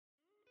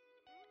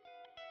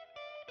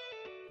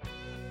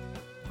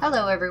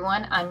Hello,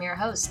 everyone. I'm your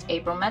host,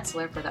 April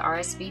Metzler for the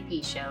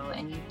RSVP show,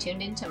 and you've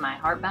tuned into my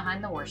Heart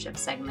Behind the Worship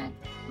segment.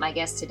 My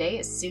guest today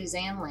is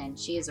Suzanne Lynn.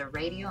 She is a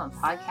radio and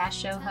podcast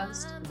show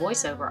host,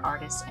 voiceover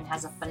artist, and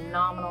has a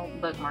phenomenal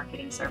book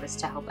marketing service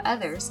to help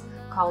others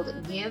called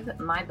Give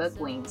My Book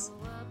Wings.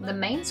 The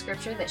main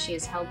scripture that she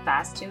has held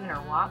fast to in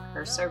her walk,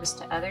 her service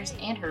to others,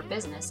 and her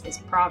business is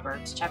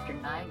Proverbs chapter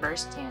 9,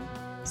 verse 10.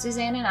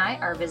 Suzanne and I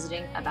are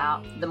visiting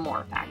about the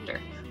more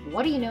factor.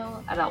 What do you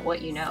know about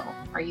what you know?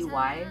 Are you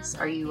wise?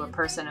 Are you a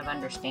person of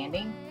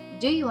understanding?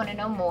 Do you want to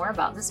know more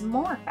about this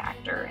more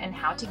factor and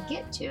how to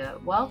get to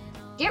it? Well,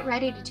 get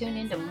ready to tune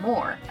into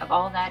more of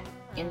all that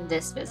in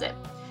this visit.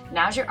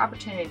 Now's your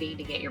opportunity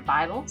to get your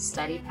Bible,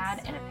 study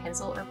pad, and a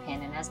pencil or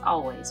pen. And as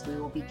always, we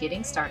will be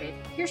getting started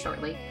here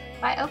shortly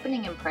by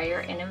opening in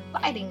prayer and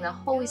inviting the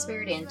Holy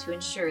Spirit in to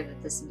ensure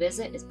that this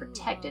visit is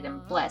protected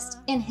and blessed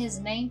in His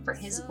name for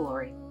His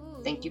glory.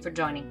 Thank you for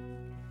joining.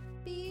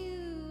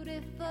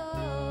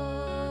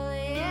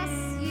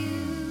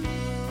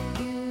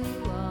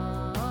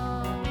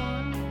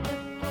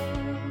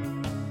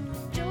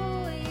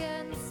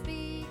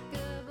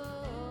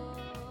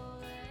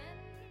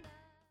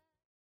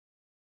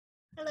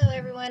 Hello,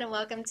 everyone, and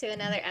welcome to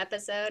another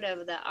episode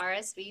of the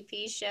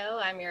RSVP show.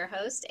 I'm your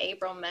host,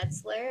 April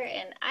Metzler,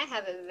 and I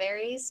have a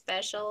very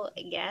special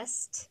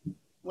guest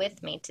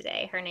with me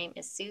today. Her name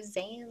is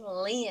Suzanne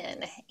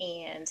Lynn,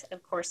 and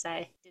of course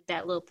I did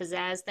that little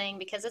pizzazz thing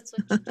because it's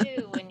what you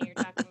do when you're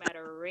talking about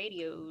a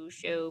radio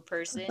show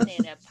person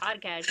and a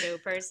podcast show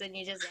person.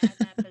 You just add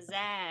that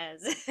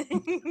pizzazz.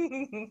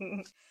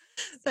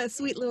 That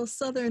sweet little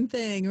Southern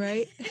thing,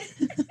 right?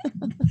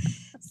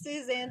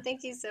 Suzanne,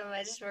 thank you so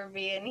much for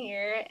being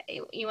here.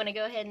 You want to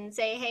go ahead and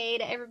say hey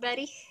to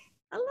everybody?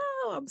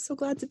 Hello, I'm so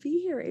glad to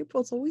be here,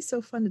 April. It's always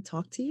so fun to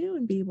talk to you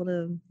and be able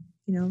to,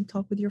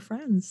 talk with your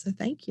friends. So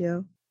thank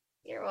you.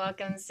 You're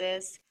welcome,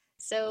 sis.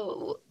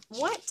 So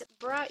what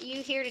brought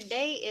you here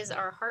today is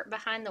our Heart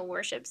Behind the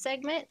Worship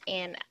segment,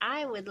 and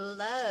I would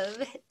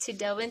love to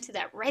delve into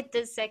that right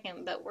this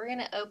second, but we're going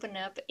to open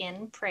up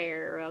in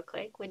prayer real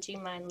quick. Would you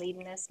mind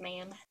leading us,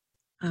 ma'am?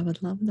 I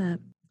would love that.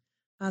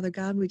 Father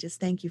God, we just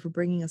thank you for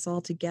bringing us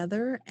all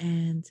together.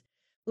 And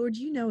Lord,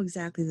 you know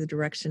exactly the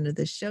direction of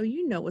this show.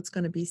 You know what's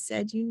going to be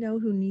said. You know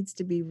who needs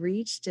to be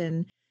reached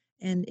and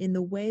in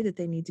the way that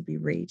they need to be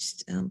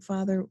reached.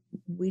 Father,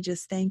 we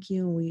just thank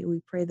you. And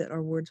we pray that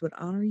our words would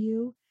honor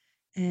you.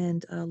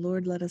 And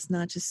Lord, let us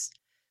not just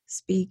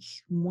speak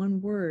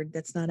one word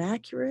that's not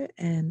accurate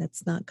and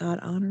that's not God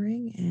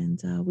honoring.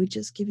 And we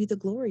just give you the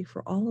glory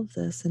for all of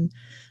this. And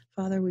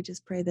Father, we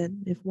just pray that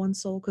if one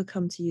soul could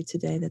come to you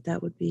today,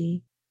 that would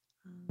be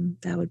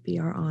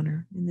our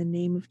honor. In the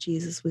name of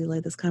Jesus, we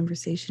lay this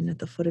conversation at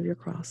the foot of your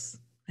cross.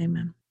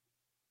 Amen.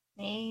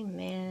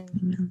 Amen.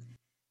 Amen.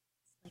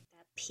 It's like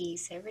that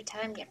peace. Every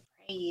time you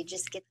pray, you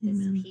just get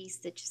this peace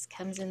that just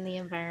comes in the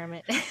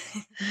environment.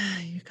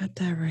 You got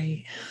that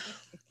right.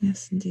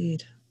 Yes,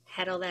 indeed.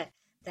 Had all that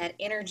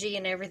energy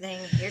and everything.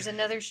 Here's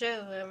another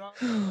show.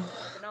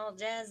 I'm all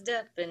jazzed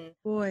up. And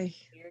boy,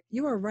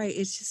 you are right.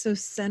 It's just so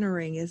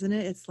centering, isn't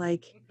it? It's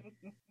like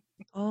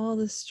all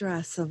the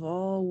stress of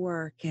all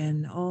work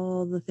and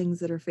all the things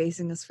that are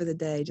facing us for the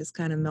day just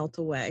kind of melt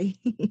away.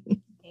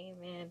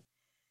 Amen.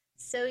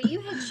 So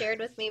you had shared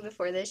with me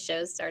before this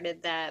show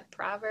started that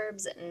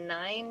Proverbs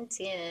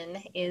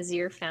 9:10 is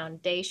your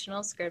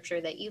foundational scripture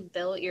that you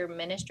built your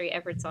ministry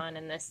efforts on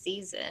in this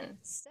season.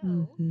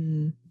 So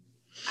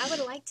I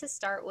would like to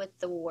start with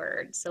the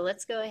word. So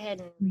let's go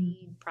ahead and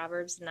read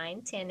Proverbs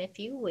 9:10, if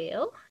you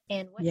will.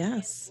 And what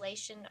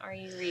translation are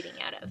you reading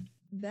out of?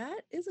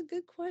 That is a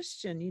good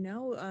question.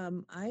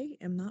 I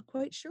am not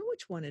quite sure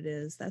which one it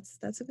is.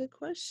 That's a good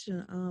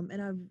question.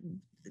 And I've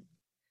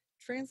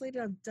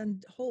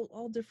done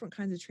all different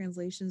kinds of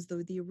translations.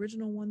 The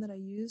original one that I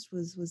used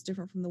was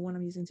different from the one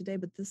I'm using today,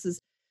 but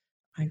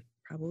I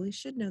probably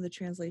should know the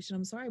translation.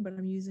 I'm sorry, but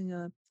I'm using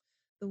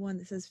the one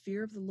that says,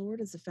 "Fear of the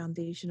Lord is the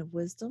foundation of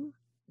wisdom.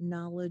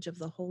 Knowledge of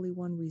the Holy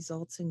One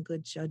results in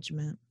good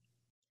judgment."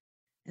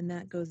 And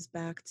that goes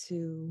back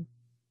to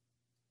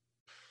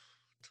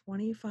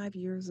 25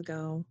 years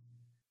ago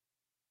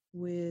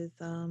with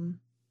kind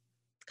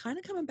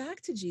of coming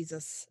back to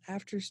Jesus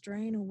after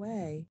straying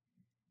away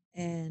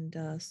and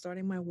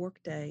starting my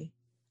work day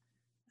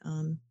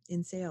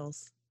in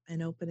sales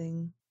and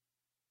opening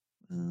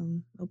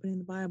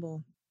the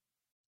Bible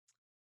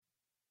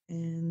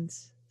and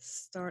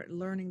start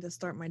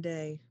my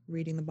day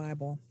reading the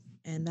Bible.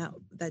 And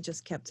that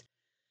just kept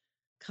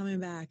coming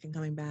back,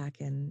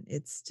 and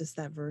it's just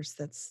that verse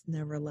that's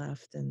never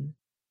left. And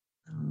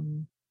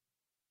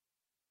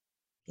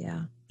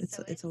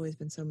it's always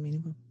been so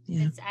meaningful.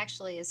 Yeah. It's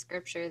actually a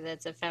scripture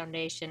that's a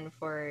foundation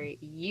for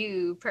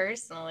you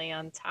personally,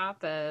 on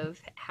top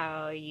of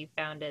how you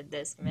founded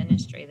this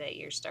ministry that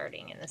you're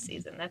starting in the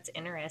season. That's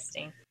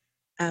interesting.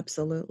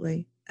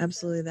 Absolutely.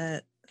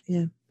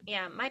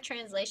 Yeah, my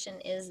translation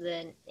is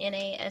the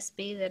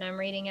NASB that I'm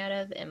reading out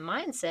of, and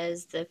mine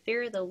says, "The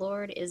fear of the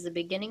Lord is the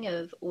beginning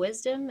of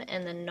wisdom,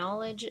 and the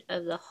knowledge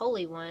of the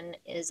Holy One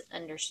is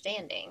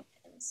understanding."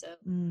 And so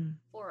Mm.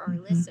 for our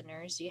Hmm.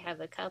 listeners, you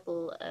have a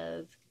couple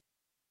of,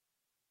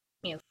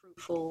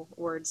 fruitful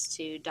words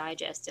to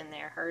digest in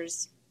there.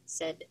 Hers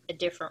said a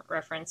different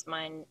reference.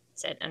 Mine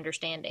said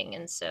understanding.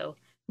 And so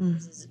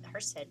Mm.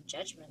 hers said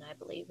judgment, I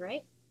believe,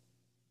 right?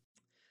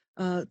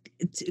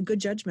 It's good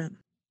judgment,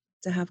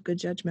 to have good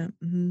judgment.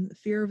 The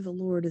fear of the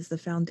Lord is the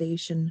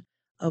foundation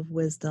of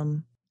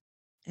wisdom.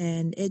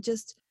 And it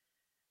just,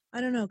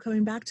 I don't know,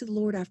 coming back to the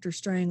Lord after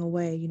straying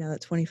away,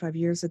 that 25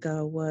 years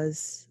ago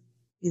was,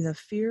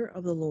 fear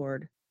of the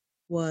Lord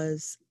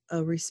was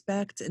a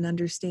respect and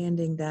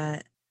understanding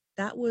that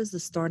was the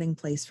starting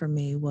place for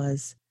me,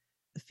 was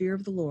the fear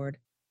of the Lord,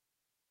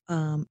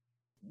 um,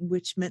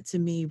 which meant to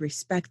me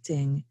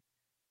respecting,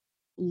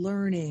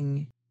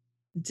 learning,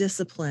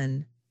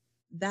 discipline.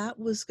 That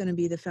was going to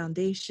be the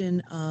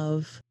foundation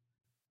of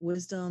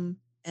wisdom,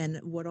 and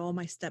what all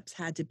my steps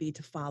had to be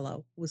to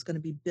follow was going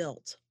to be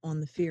built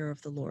on the fear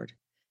of the Lord.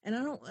 And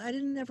I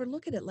didn't ever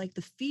look at it like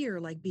the fear,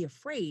 like be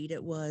afraid.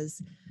 It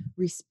was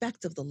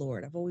respect of the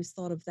Lord. I've always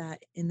thought of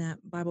that in that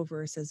Bible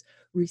verse as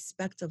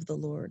respect of the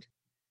Lord.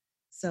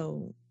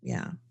 So,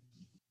 yeah.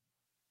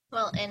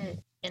 Well,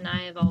 and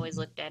I have always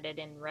looked at it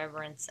in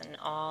reverence and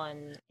awe,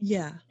 and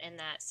Yeah. in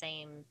that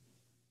same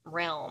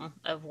realm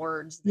of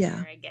words Yeah.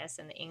 there, I guess,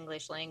 in the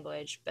English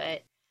language.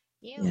 But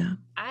Yeah.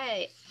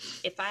 I,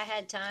 if I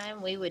had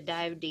time, we would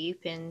dive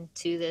deep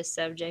into this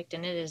subject,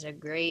 and it is a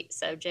great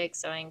subject.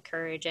 So I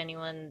encourage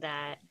anyone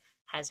that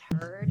has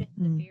heard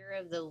the fear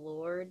of the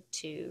Lord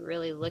to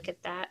really look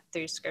at that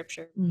through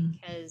Scripture,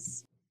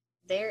 because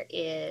there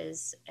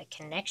is a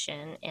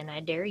connection, and I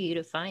dare you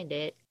to find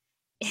it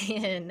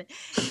in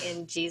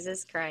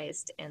Jesus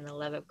Christ and the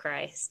love of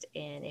Christ.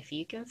 And if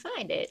you can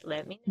find it,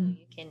 let me know.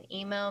 You can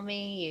email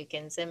me, you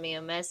can send me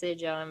a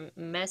message on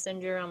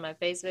Messenger, on my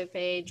Facebook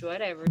page,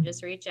 whatever.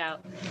 Just reach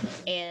out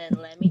and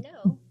let me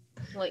know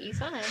what you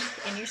find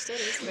in your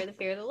studies for the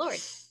fear of the Lord.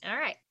 All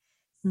right.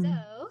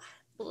 So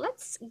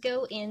let's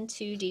go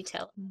into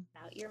detail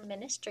about your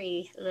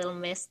ministry, little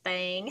miss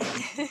thing.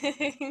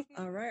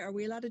 All right. Are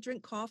we allowed to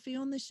drink coffee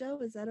on the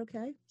show? Is that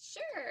okay?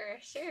 Sure.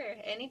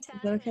 Anytime,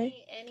 Is that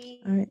okay?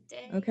 any All right.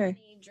 day, Okay.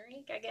 any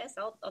drink, I guess.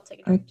 I'll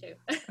take a drink too.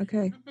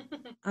 Okay.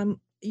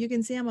 You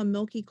can see I'm a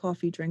milky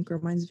coffee drinker.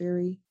 Mine's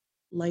very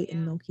light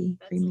and milky,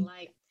 That's creamy.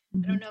 light.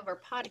 I don't know if our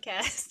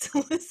podcast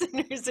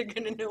listeners are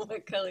going to know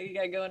what color you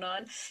got going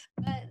on,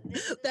 but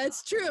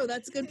That's true.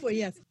 That's a good point.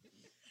 Yes.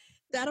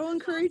 That'll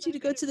encourage you to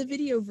go to the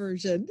video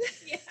version.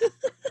 Yeah.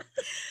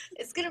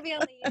 It's going to be on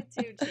the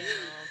YouTube channel,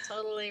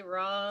 totally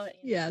raw,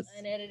 Yes.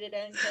 unedited,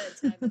 uncut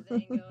type of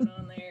thing going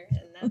on there.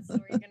 And that's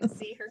where you're going to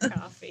see her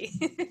coffee.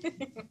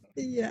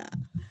 Yeah.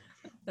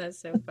 That's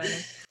so funny.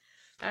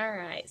 All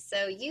right.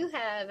 So you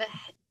have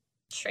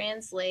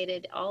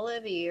translated all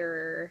of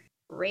your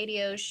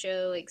radio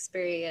show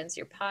experience,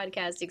 your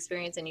podcast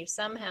experience, and you've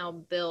somehow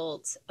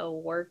built a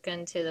work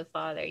unto the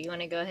Father. You want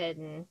to go ahead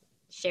and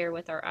share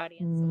with our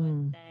audience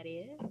what that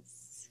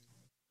is?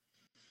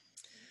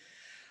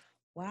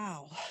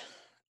 Wow.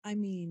 I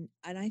mean,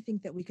 and I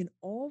think that we can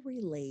all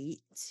relate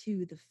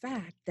to the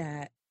fact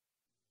that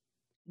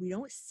we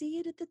don't see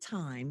it at the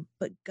time,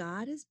 but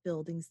God is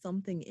building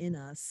something in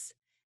us.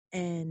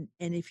 And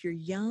if you're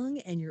young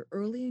and you're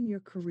early in your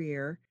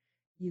career,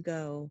 you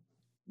go,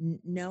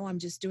 no, I'm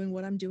just doing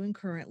what I'm doing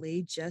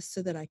currently just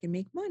so that I can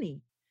make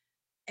money.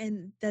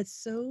 And that's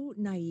so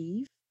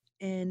naive,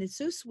 and it's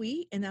so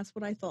sweet, and that's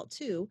what I thought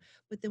too.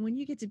 But then when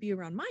you get to be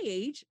around my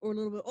age, or a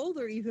little bit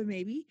older even,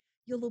 maybe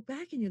you'll look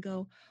back and you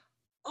go,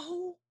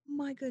 oh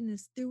my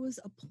goodness, there was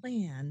a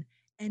plan,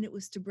 and it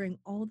was to bring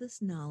all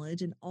this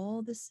knowledge and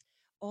all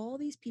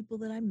these people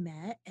that I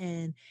met,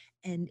 and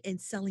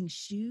selling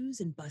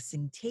shoes and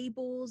bussing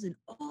tables and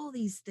all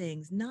these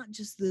things, not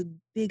just the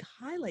big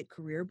highlight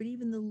career, but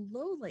even the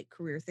low light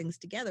career things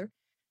together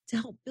to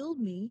help build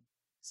me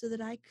so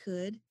that I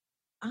could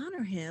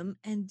honor him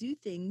and do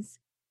things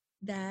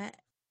that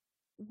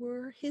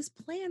were his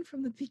plan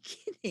from the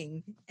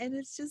beginning. And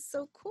it's just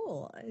so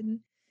cool.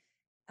 And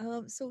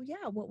so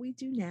yeah, what we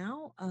do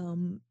now,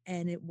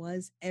 and it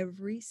was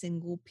every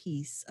single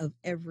piece of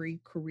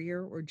every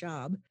career or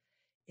job,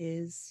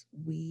 is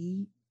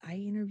I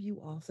interview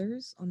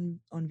authors on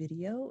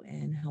video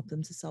and help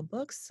them to sell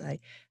books. I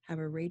have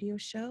a radio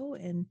show,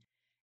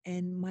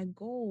 and my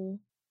goal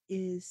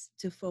is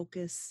to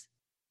focus.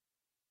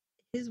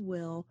 His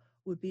will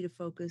would be to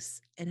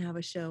focus and have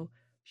a show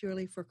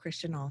purely for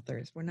Christian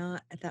authors. We're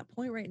not at that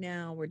point right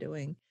now. We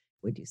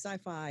do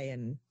sci-fi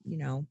and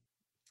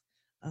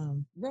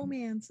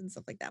romance and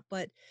stuff like that.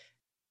 But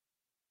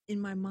in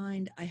my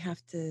mind, I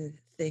have to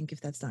think, if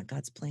that's not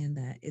God's plan,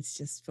 that it's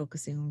just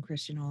focusing on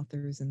Christian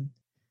authors and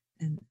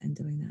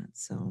doing that.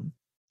 So,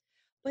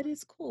 but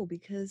it's cool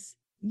because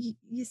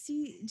you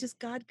see just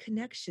God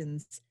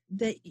connections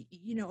that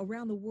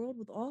around the world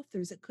with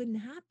authors that couldn't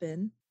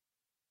happen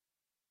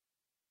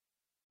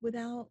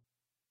without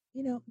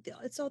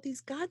it's all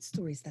these God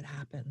stories that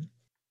happen.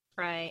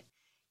 Right.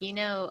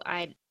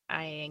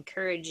 I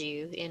encourage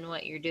you in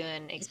what you're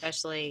doing,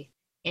 especially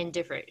in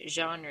different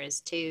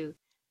genres too.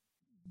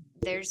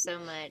 There's so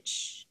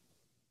much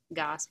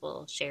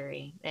gospel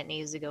sharing that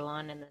needs to go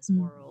on in this Mm.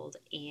 world,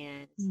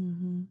 and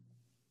Mhm.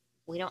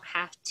 we don't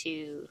have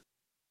to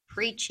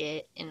preach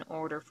it in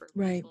order for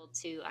Right. people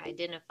to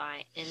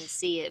identify and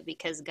see it,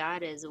 because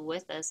God is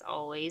with us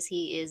always.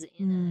 He is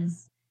in Mm.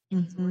 us,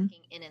 and He's Mhm.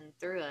 working in and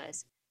through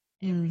us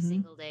every Mhm.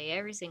 single day,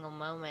 every single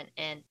moment.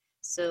 And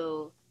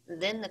so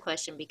then the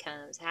question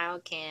becomes, how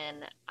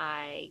can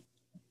I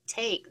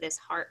take this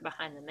heart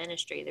behind the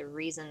ministry, the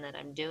reason that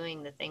I'm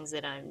doing the things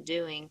that I'm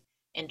doing,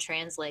 and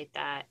translate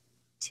that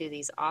to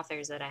these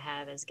authors that I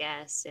have as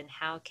guests? And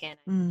how can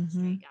I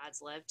demonstrate Mhm.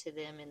 God's love to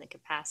them in the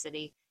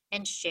capacity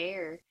and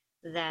share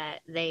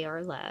that they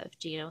are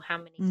loved? You know, how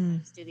many Mm.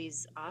 times do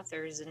these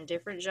authors in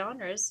different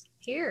genres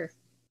hear,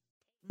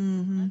 God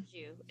Mhm. loves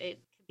you?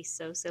 It could be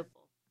so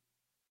simple.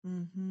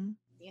 Mhm.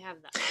 You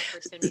have the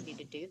opportunity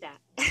to do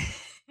that.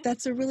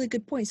 That's a really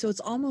good point. So it's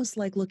almost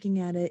like looking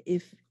at it,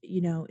 if,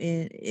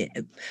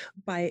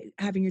 by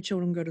having your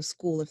children go to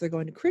school, if they're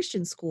going to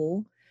Christian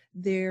school,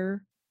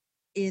 they're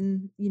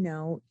in,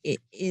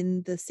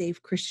 in the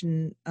safe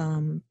Christian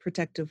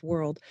protective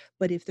world.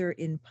 But if they're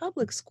in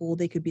public school,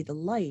 they could be the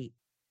light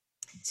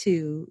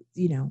to,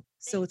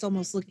 so They it's could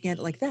almost looking at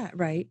it like be. that,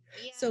 right?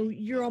 Yeah. So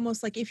you're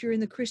almost like, if you're in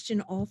the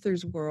Christian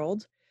authors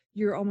world,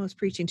 you're almost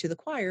preaching to the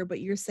choir, but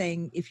you're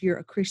saying if you're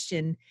a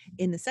Christian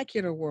in the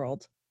secular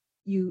world,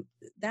 you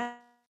that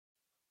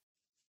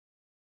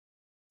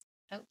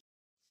Oh,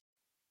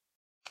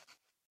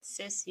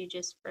 sis, you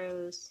just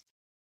froze.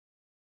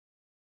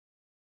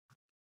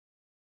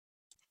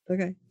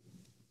 okay.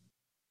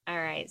 All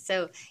right.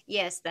 So,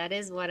 yes, that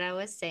is what I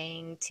was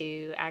saying,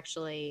 to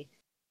actually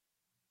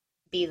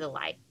be the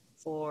light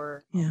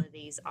for all Yeah. of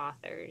these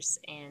authors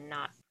and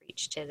not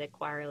preach to the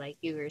choir, like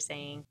you were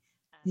saying.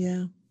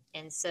 Yeah.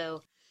 And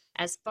so,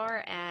 as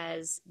far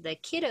as the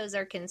kiddos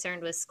are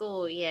concerned with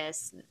school,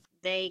 yes,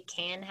 they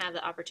can have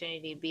the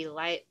opportunity to be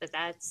light, but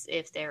that's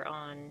if they're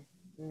on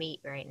meat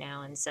right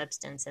now and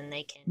substance, and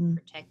they can Mm.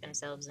 protect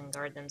themselves and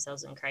guard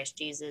themselves in Christ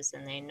Jesus,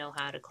 and they know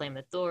how to claim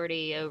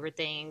authority over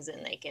things,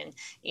 and they can,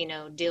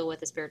 deal with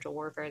the spiritual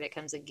warfare that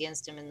comes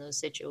against them in those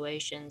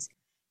situations.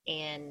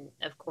 And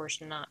of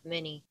course, not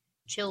many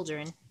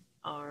children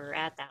are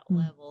at that Mm.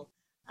 level.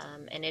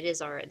 And it is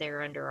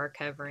they're under our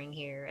covering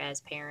here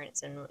as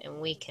parents, and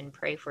we can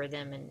pray for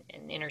them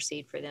and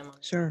intercede for them on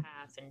their Sure.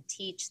 behalf and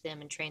teach them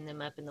and train them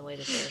up in the way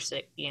that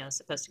they're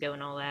supposed to go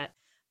and all that.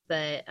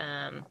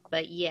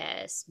 But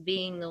yes,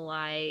 being the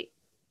light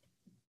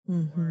for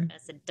Mhm.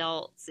 us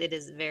adults, it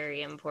is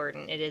very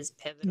important. It is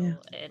Yeah.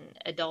 pivotal.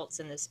 And adults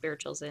in the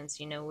spiritual sense,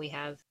 we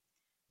have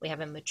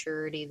a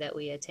maturity that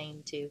we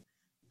attain to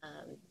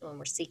when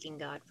we're seeking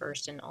God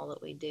first in all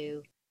that we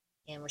do,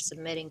 and we're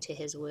submitting to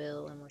His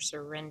will, and we're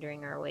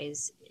surrendering our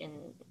ways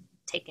and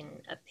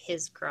taking up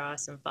His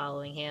cross and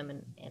following Him,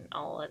 and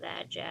all of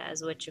that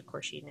jazz. Which, of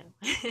course, you've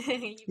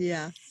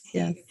Yes. got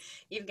Yes.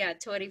 you've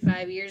got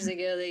 25 years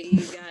ago that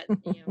you got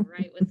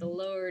right with the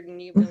Lord, and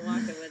you've been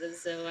walking with Him.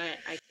 So I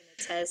can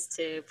attest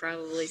to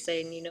probably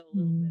saying a little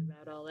bit Mm.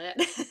 about all that.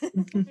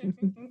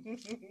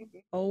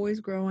 Always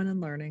growing and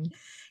learning.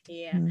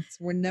 Yeah.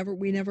 We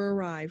never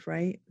arrive,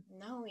 right?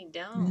 No, we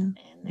don't.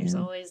 Yeah. And there's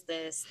Yeah. always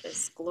this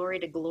glory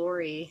to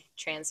glory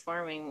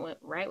transforming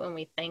right when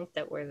we think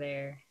that we're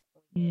there.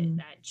 We get Mm.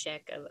 that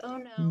check of, oh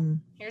no, Mm.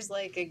 here's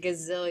like a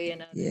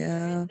gazillion others.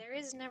 Yeah. There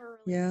is never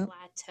really Yeah. a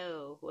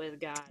plateau with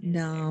God, is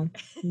No.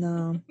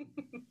 No.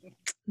 there?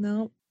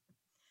 No.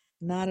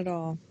 Not at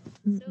all.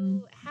 Mm-mm.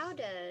 So,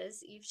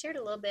 you've shared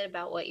a little bit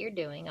about what you're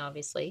doing,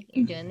 obviously.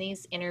 You're doing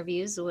these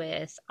interviews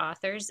with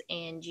authors,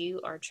 and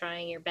you are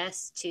trying your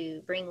best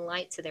to bring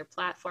light to their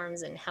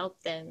platforms and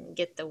help them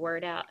get the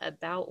word out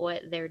about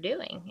what they're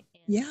doing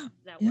and Yeah.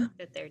 that Yeah. work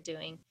that they're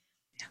doing.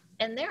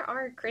 And there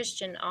are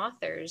Christian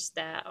authors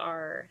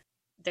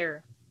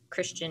they're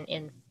Christian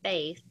in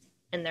faith,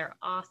 and they're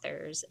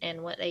authors,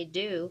 and what they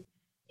do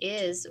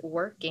is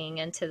working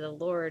unto the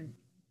Lord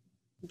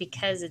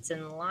because it's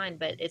in line,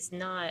 but it's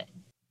not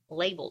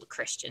labeled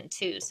Christian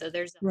too. So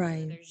there's a whole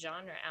Right. other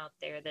genre out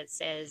there that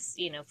says,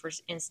 for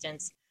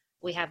instance,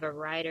 we have a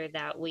writer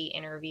that we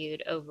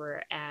interviewed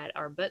over at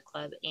our book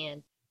club,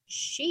 and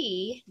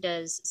she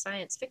does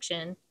science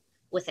fiction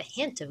with a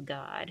hint of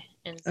God.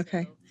 And so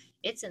Okay.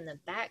 it's in the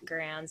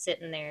background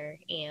sitting there,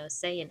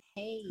 saying,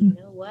 hey, you Mm.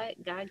 know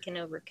what? God can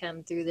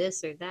overcome through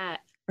this or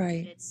that. But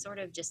Right. it's sort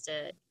of just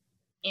a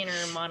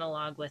inner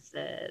monologue with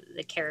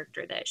the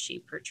character that she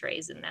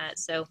portrays in that.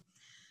 So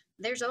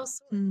there's all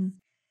sorts. Mm.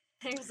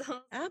 There's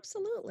all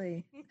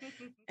Absolutely.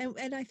 sorts.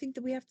 And I think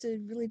that we have to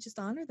really just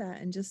honor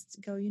that and just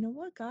go, you know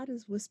what? God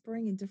is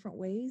whispering in different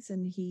ways,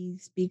 and He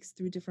speaks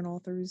through different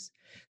authors,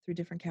 through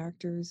different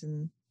characters,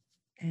 and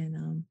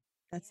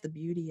that's the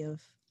beauty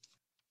of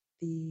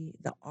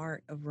the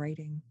art of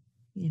writing,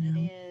 you It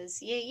know?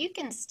 is. Yeah, you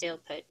can still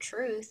put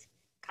truth,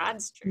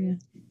 God's Yeah.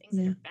 truth, things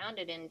that Yeah. are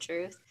founded in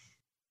truth,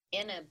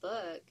 in a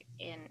book,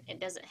 and it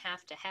doesn't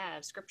have to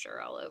have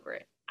scripture all over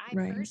it. I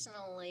Right.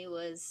 personally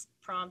was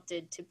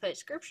prompted to put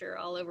scripture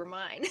all over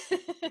mine.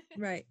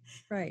 Right.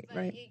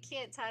 But you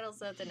can't title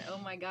something, "Oh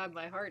my God,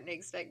 my heart," and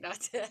expect not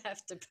to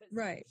have to put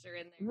scripture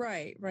in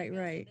there. That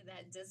goes into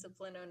that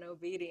discipline and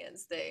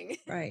obedience thing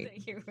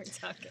that you were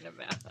talking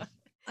about.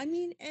 I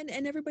mean, and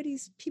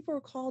people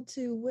are called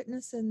to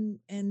witness and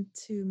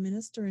to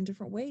minister in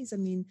different ways. I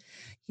mean,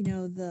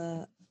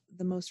 the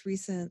most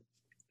recent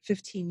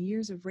 15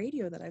 years of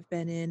radio that I've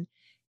been in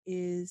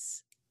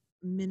is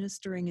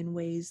ministering in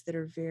ways that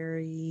are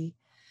very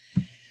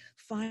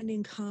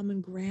finding common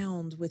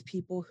ground with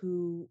people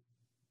who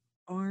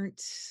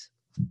aren't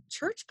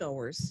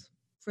churchgoers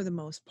for the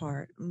most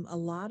part. A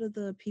lot of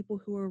the people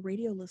who are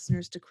radio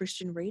listeners to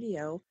Christian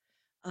radio,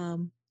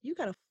 you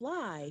got to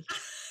fly.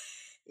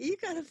 You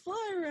got to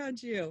fly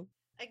around you.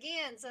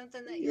 Again,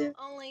 something that you'll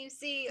only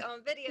see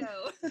on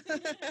video.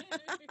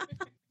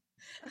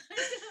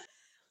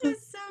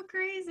 It's so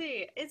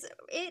crazy. It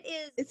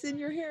is. It's in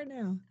your hair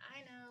now. I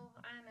know.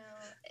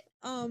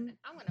 I'm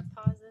gonna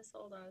pause this.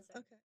 Hold on a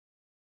second. Okay.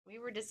 We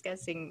were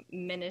discussing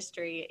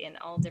ministry in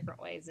all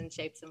different ways and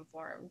shapes and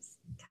forms.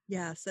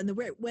 Yes, and the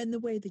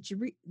way that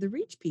you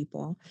reach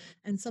people,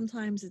 and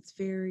sometimes it's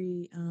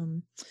very,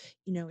 in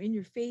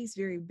your face,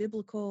 very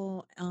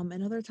biblical,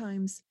 and other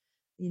times,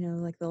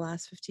 like the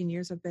last 15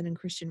 years I've been in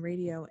Christian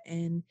radio,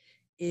 and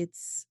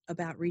it's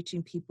about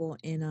reaching people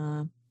in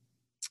a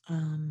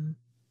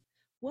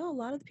well, a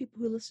lot of the people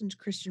who listen to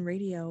Christian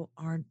radio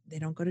they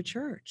don't go to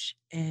church.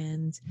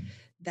 And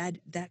that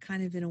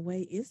kind of in a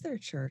way is their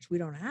church. We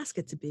don't ask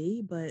it to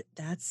be, but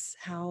that's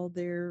how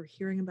they're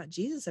hearing about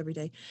Jesus every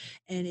day.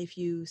 And if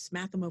you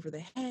smack them over the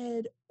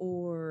head,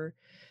 or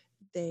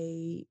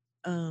they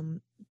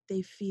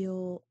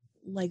feel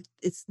like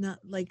it's not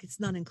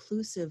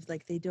inclusive,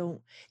 like they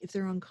don't, if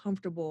they're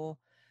uncomfortable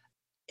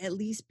at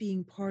least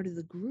being part of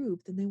the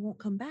group, then they won't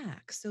come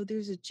back. So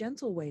there's a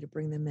gentle way to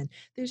bring them in.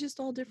 There's just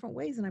all different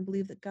ways. And I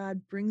believe that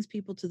God brings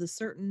people to the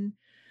certain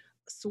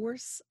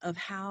source of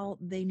how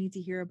they need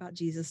to hear about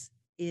Jesus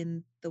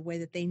in the way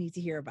that they need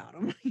to hear about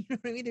him. You know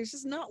what I mean? There's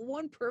just not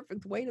one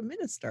perfect way to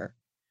minister.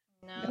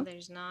 No,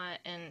 there's not.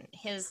 And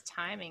his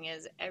timing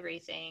is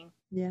everything.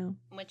 Yeah.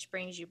 Which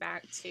brings you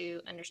back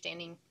to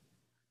understanding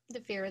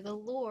the fear of the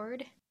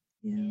Lord.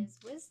 Is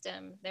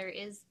wisdom. There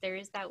is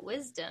that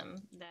wisdom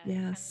that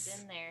comes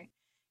in there,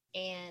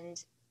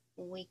 and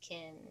we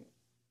can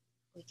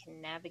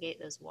navigate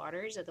those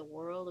waters of the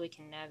world. We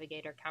can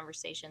navigate our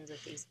conversations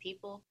with these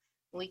people.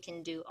 We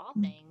can do all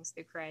things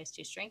through Christ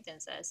who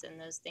strengthens us, and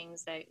those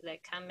things that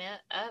come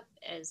up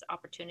as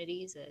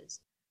opportunities,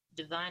 as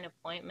divine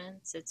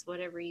appointments, it's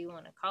whatever you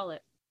want to call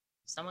it.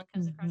 Someone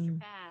comes across your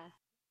path,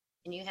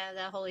 and you have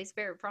that Holy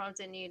Spirit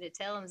prompting you to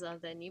tell them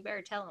something, you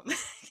better tell them.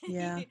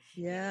 Yeah.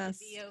 Yes.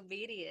 Be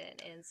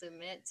obedient and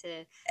submit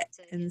to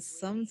and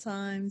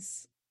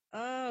sometimes,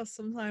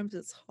 sometimes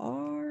it's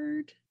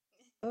hard.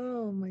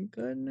 Oh my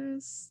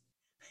goodness.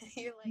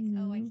 You're like,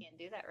 oh, I can't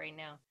do that right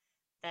now,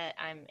 that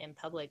I'm in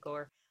public,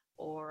 or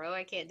oh,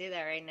 I can't do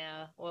that right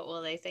now, what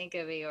will they think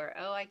of me? Or,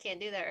 oh, I can't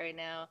do that right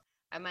now,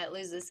 I might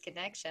lose this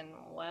connection.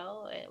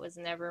 Well, it was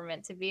never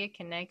meant to be a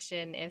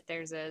connection if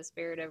there's a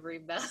spirit of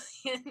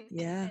rebellion.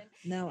 Yeah,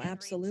 no,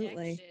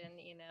 absolutely.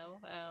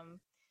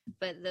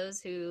 But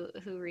those who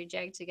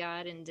reject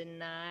God and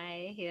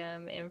deny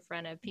him in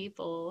front of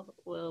people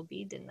will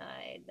be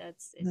denied.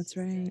 That's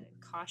right.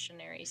 A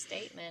cautionary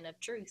statement of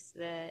truth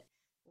that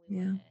we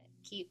want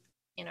to keep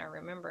in our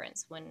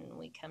remembrance when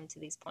we come to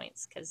these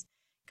points, because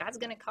God's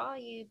going to call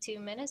you to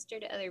minister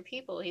to other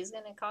people. He's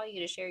going to call you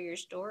to share your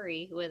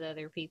story with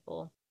other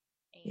people.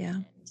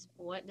 And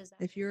what does that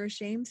mean? If you're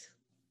ashamed,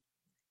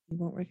 he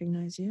won't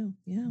recognize you.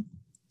 Yeah.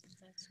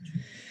 That's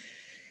true.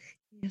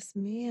 Yes,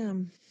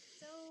 ma'am.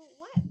 So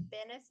what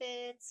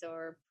benefits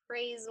or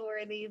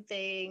praiseworthy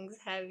things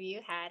have you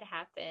had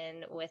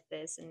happen with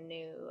this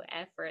new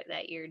effort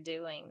that you're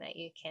doing, that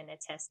you can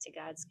attest to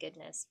God's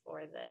goodness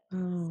for the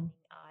listening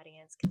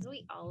audience? Because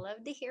we all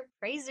love to hear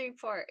praise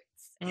reports.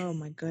 Oh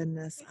my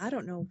goodness. I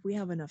don't know if we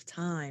have enough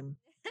time.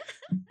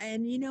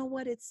 And you know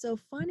what? It's so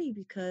funny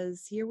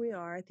because here we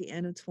are at the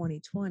end of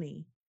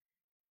 2020.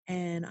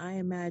 And I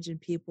imagine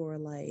people are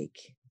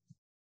like,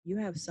 you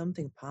have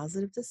something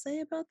positive to say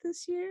about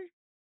this year?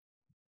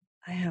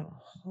 I have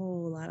a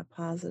whole lot of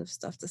positive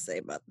stuff to say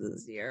about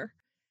this year.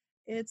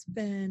 It's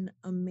been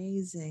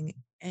amazing.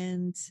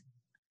 And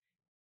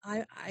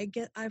I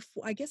guess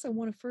I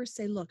want to first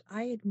say, look,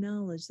 I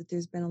acknowledge that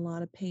there's been a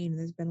lot of pain,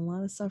 there's been a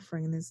lot of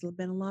suffering, and there's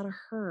been a lot of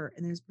hurt,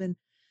 and there's been,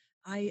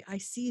 I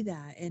see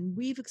that, and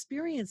we've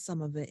experienced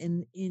some of it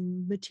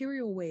in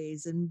material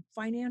ways and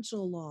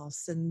financial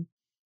loss, and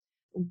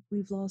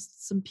we've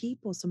lost some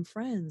people, some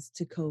friends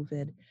to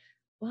COVID,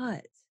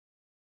 but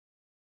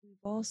we've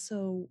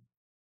also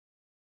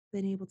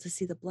been able to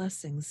see the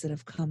blessings that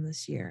have come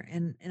this year.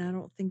 And I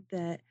don't think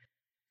that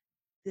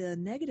the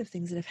negative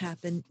things that have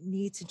happened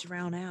need to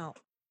drown out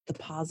the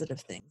positive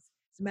things.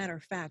 As a matter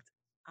of fact,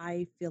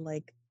 I feel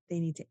like they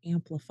need to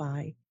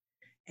amplify.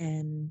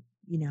 And,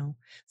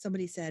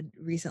 somebody said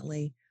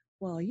recently,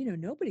 well,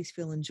 nobody's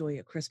feeling joy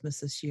at Christmas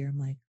this year. I'm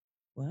like,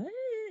 what?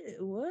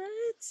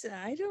 What?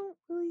 I don't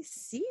really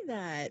see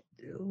that.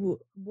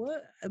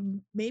 What?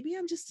 Maybe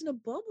I'm just in a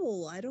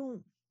bubble. I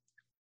don't.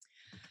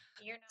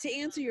 You're To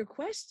answer your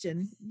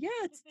question, yeah,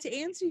 to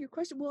answer your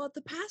question, well,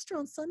 the pastor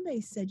on Sunday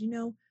said,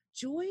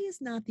 joy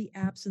is not the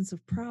absence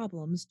of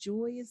problems,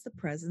 joy is the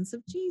presence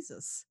of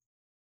Jesus.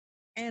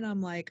 And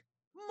I'm like,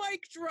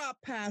 mic drop,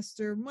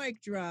 pastor,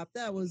 mic drop.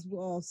 That was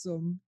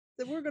awesome.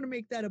 That we're going to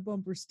make that a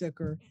bumper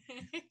sticker.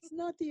 not. It's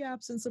not the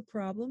absence of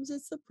problems,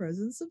 it's the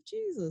presence of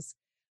Jesus.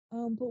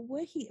 But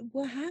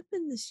what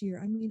happened this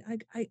year? I mean,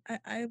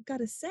 I've got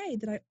to say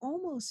that I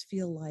almost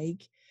feel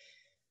like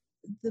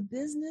the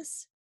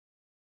business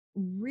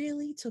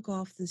really took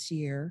off this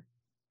year,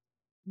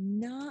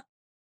 not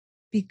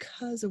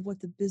because of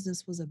what the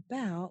business was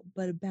about,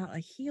 but about a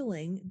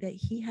healing that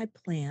he had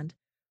planned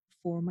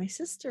for my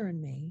sister and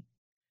me.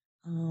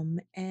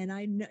 And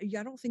I know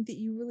I don't think that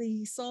you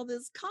really saw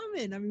this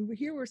coming. I mean,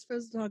 we're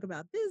supposed to talk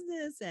about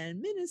business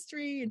and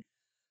ministry,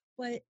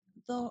 but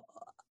the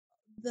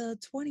the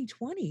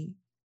 2020,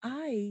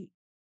 I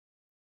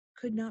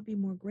could not be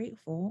more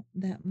grateful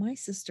that my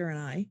sister and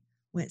I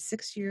went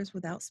 6 years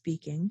without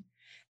speaking.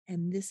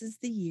 And this is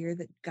the year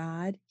that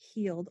God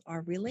healed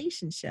our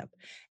relationship.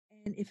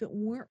 And if it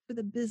weren't for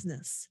the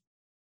business,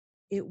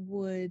 it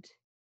would,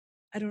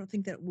 I don't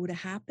think that would have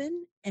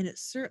happened. And it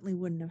certainly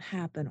wouldn't have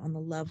happened on the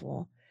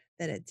level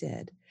that it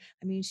did.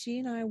 I mean, she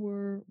and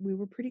we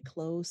were pretty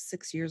close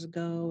 6 years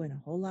ago, and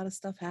a whole lot of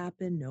stuff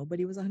happened.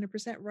 Nobody was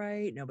 100%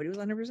 right. Nobody was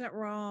 100%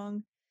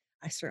 wrong.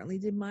 I certainly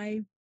did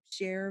my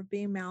share of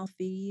being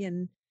mouthy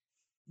and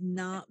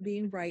not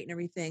being right and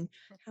everything.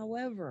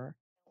 However,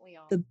 We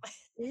all. the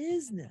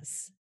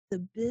business, the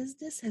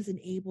business has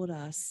enabled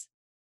us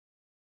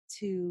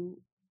to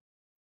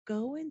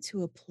go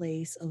into a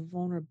place of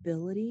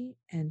vulnerability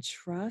and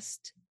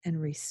trust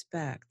and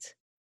respect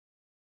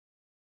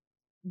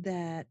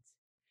that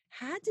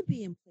had to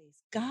be in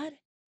place. God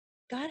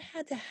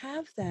had to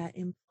have that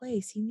in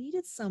place. He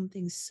needed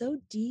something so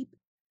deep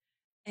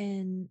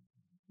and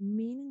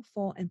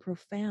meaningful and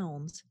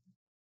profound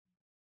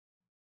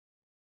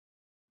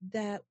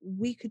that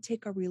we could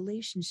take our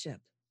relationship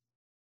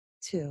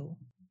to.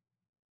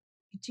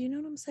 Do you know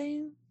what I'm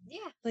saying?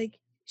 Yeah. Like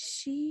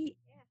she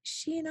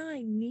and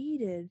I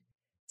needed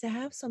to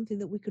have something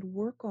that we could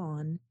work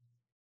on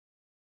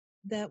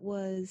that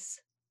was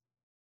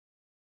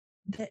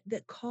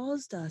that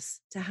caused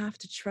us to have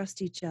to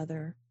trust each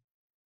other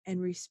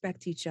and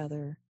respect each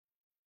other.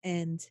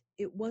 And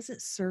it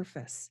wasn't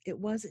surface. It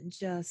wasn't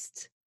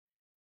just,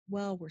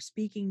 well, we're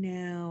speaking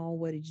now.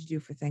 What did you do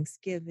for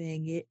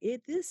Thanksgiving?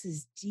 It this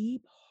is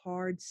deep,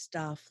 hard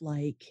stuff.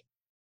 Like,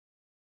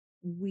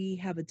 we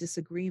have a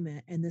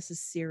disagreement and this is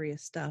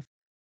serious stuff.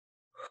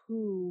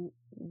 Who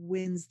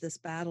wins this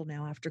battle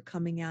now after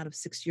coming out of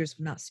 6 years of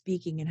not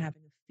speaking and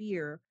having a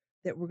fear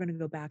that we're going to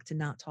go back to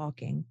not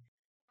talking?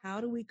 How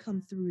do we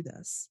come through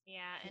this? Yeah,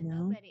 You and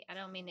know? nobody, I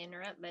don't mean to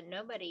interrupt, but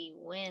nobody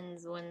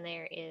wins when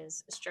there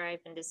is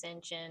strife and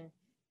dissension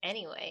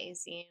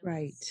anyways.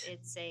 Right.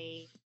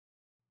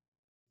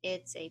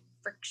 It's a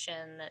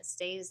friction that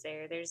stays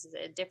there. There's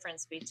a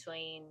difference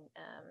between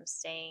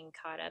staying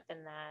caught up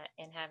in that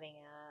and having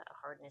a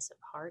hardness of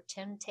heart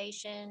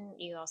temptation.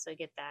 You also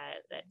get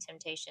that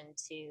temptation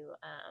to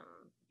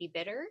be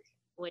bitter,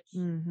 which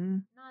Mm-hmm.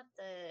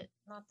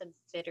 not the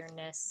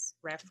bitterness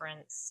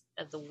reference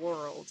of the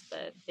world,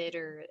 but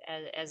bitter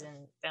as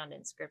in found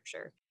in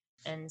scripture.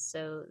 And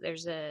so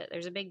there's a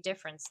big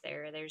difference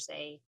there. There's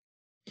a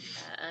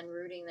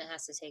unrooting that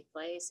has to take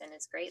place, and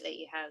it's great that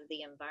you have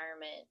the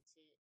environment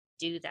to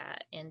do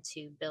that and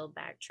to build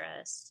back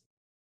trust.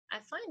 I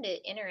find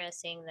it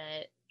interesting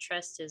that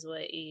trust is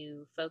what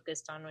you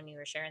focused on when you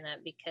were sharing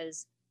that,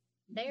 because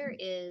there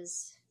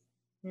is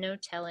no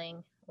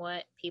telling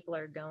what people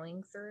are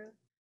going through.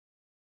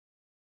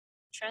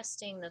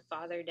 Trusting the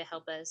Father to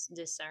help us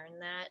discern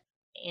that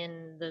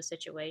in those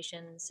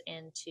situations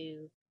and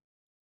to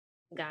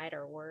guide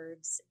our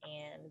words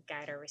and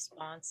guide our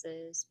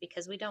responses,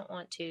 because we don't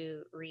want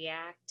to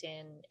react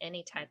in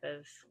any type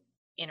of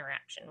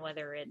interaction,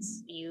 whether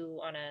it's you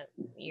on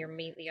your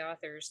meet the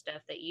author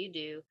stuff that you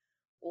do,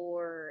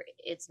 or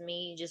it's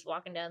me just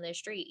walking down the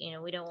street.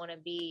 We don't want to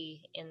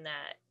be in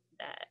that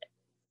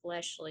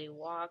fleshly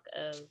walk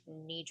of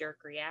knee jerk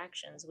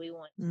reactions. We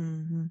want to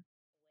Mm-hmm.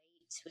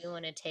 wait. We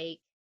want to take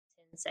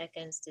 10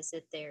 seconds to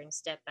sit there and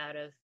step out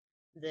of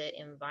the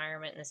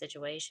environment and the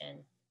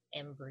situation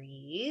and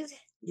breathe,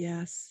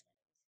 Yes.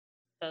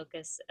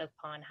 focus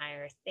upon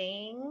higher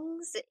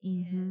things,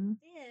 Mm-hmm.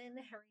 and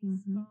then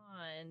Mm-hmm.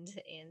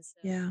 respond. And so,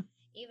 Yeah.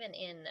 even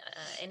in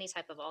any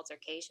type of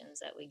altercations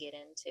that we get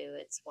into,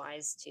 it's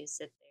wise to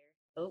sit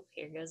there. Oh,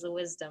 here goes the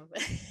wisdom.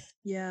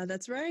 Yeah,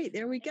 that's right.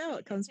 There we go.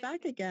 It comes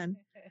back again.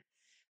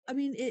 I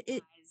mean, it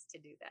Wise to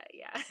do that,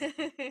 yeah.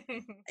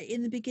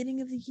 in the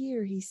beginning of the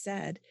year, he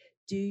said,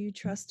 "Do you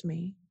trust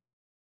me?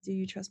 Do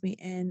you trust me?"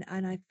 And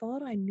I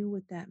thought I knew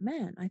what that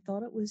meant. I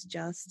thought it was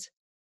just,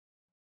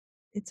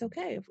 it's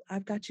okay.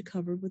 I've got you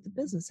covered with the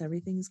business.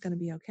 Everything's going to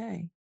be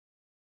okay.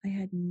 I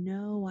had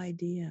no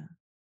idea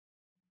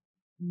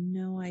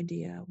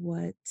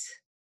what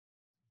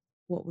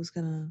what was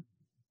going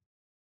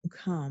to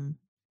come.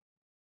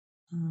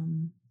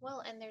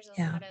 Well, and there's a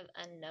Yeah. lot of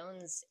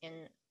unknowns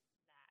in that.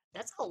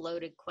 That's a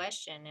loaded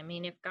question. I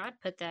mean, if God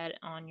put that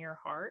on your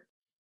heart,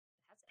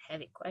 that's a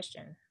heavy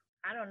question.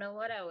 I don't know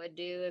what I would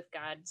do if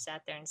God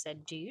sat there and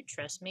said, "Do you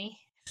trust me?"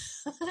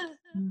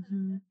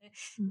 Mm-hmm.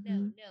 No,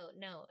 Mm-hmm.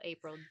 no,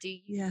 April. Do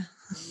you Yeah.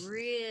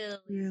 really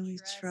Really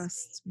trust me?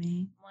 trusts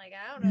me. I'm like,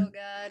 I don't Yeah. know,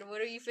 God.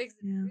 What are you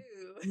fixing Yeah.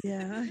 to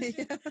Yeah. do?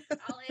 Yeah.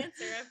 I'll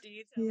answer after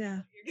you tell me Yeah.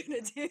 what you're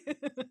gonna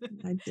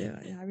do. I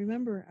do. I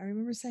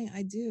remember saying,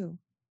 I do.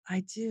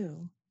 I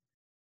do.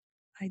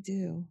 I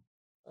do.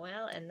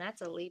 Well, and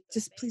that's a leap of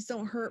Just faith please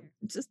don't right hurt,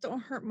 there. just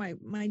don't hurt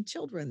my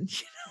children.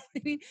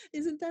 I mean,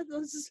 isn't that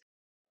those just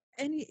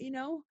any,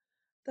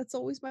 that's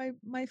always my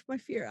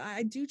fear.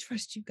 I do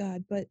trust you,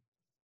 God, but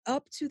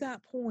up to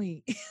that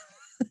point,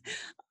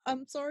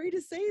 I'm sorry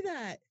to say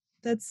that.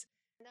 That's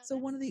No, so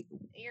one of the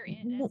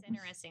that's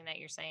interesting that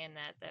you're saying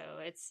that though.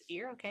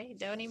 You're okay.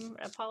 Don't even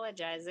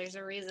apologize. There's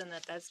a reason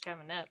that that's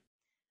coming up.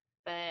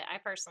 But I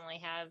personally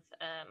have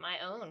my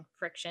own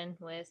friction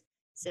with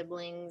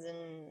siblings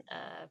and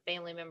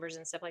family members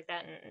and stuff like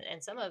that,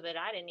 and some of it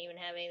I didn't even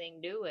have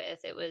anything to do with.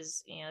 It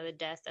was the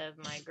death of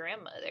my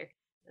grandmother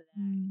that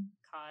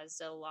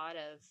caused a lot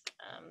of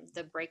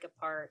the break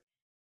apart.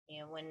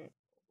 When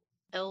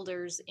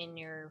elders in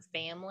your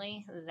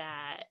family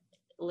that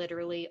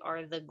literally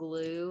are the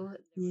glue,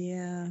 the reason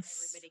that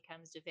yes, everybody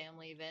comes to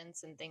family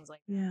events and things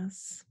like that.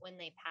 yes. When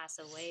they pass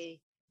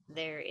away,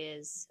 there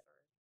is,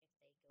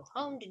 or if they go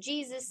home to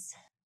Jesus,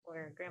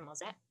 where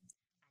grandma's at,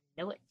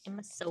 I know it in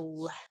my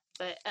soul.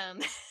 But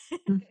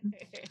Mhm.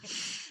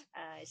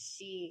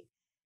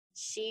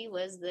 she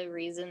was the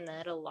reason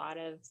that a lot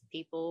of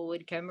people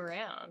would come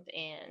around,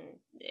 and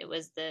it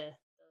was the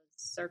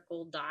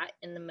circle dot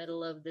in the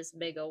middle of this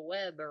big old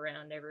web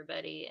around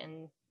everybody.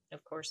 And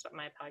of course,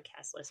 my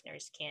podcast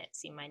listeners can't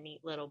see my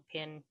neat little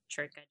pin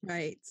trick I just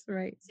Right,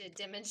 right. to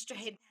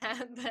demonstrate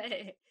that,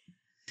 but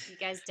you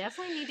guys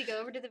definitely need to go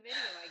over to the video.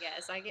 I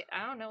guess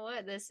I don't know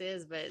what this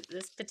is, but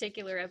this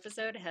particular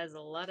episode has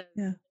a lot of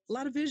Yeah, a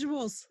lot of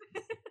visuals.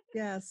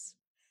 Yes.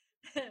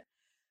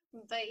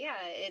 but yeah,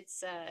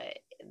 it's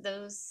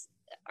those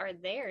are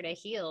there to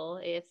heal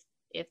if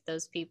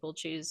those people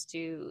choose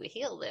to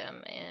heal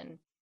them. And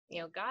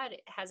God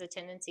has a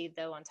tendency,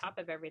 though, on top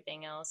of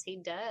everything else, he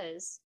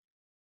does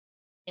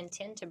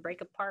intend to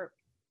break apart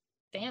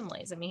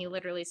families. I mean, he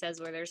literally says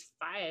where there's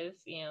five,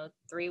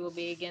 three will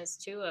be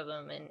against two of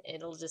them, and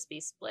it'll just be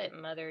split,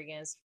 mother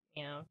against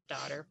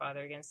daughter,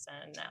 father against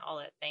son, all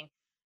that thing.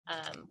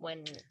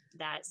 When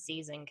that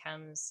season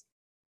comes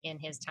in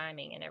his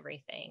timing and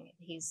everything,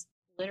 he's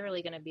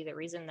literally going to be the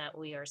reason that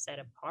we are set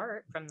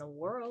apart from the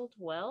world.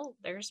 Well,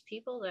 there's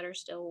people that are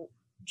still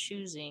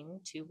choosing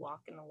to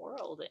walk in the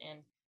world, and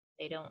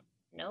they don't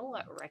know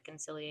what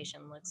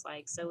reconciliation looks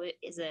like. So it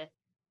is a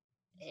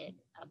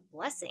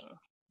blessing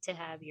to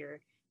have your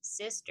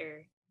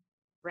sister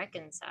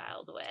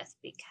reconciled with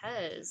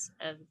because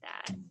of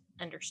that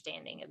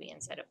understanding of being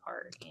set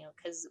apart,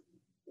 because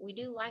we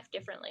do life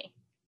differently.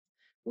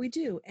 We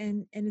do.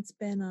 And it's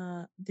been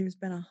there's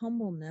been a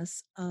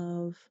humbleness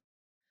of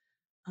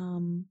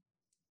um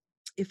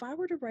if I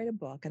were to write a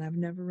book, and I've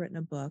never written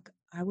a book,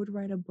 I would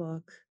write a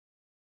book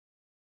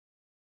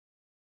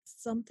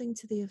something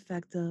to the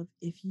effect of,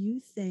 if you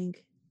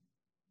think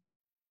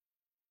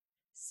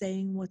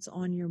saying what's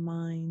on your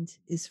mind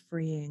is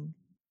freeing,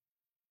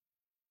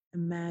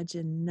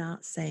 imagine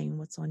not saying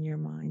what's on your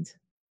mind.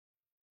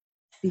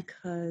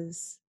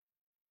 Because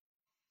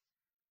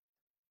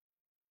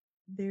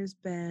there's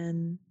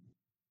been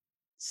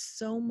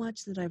so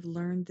much that I've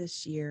learned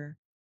this year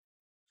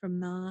from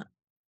not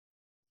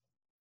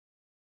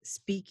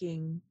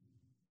speaking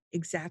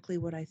exactly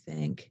what I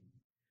think.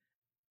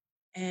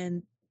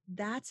 And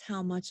that's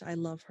how much I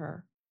love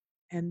her.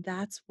 And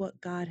that's what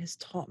God has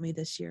taught me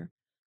this year.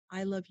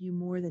 I love you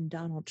more than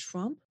Donald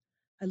Trump.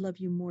 I love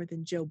you more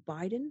than Joe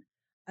Biden.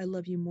 I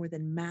love you more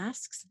than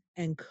masks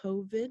and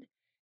COVID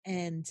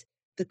and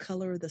the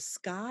color of the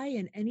sky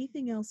and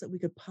anything else that we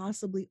could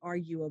possibly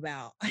argue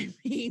about. I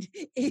mean,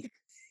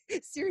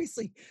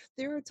 seriously,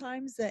 there are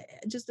times that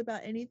just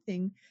about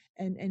anything,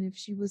 and if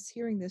she was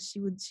hearing this, she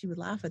would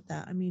laugh at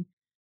that. I mean,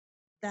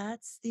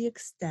 that's the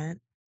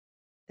extent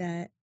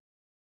that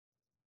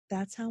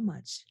that's how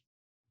much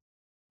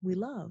we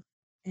love.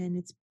 And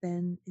it's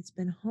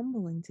been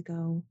humbling to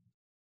go,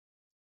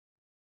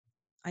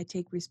 I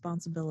take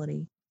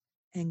responsibility.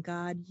 And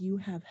God,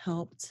 you've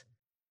helped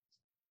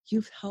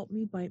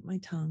me bite my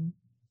tongue,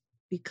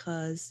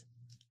 because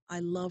I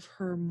love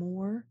her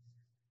more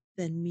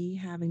than me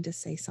having to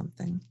say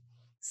something.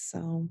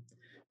 So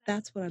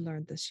that's what I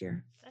learned this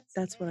year.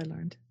 That's what I Good.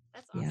 learned.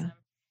 That's Yeah. awesome.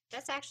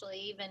 That's actually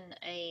even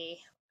a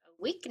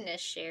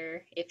weakness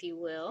share, if you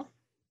will,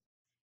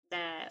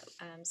 that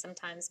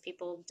sometimes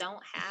people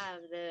don't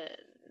have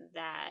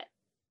that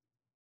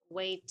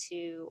way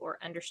to, or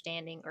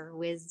understanding or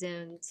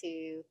wisdom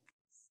to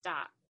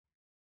stop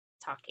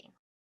talking,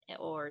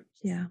 or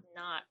just Yeah.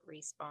 not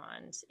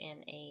respond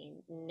in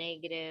a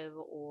negative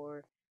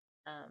or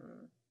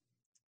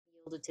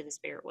yielded to the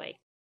Spirit way.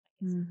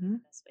 I guess would be Hmm. the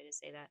best way to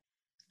say that.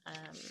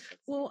 It's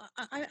Well,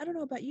 I don't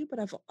know about you, but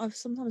I've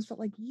sometimes felt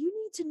like you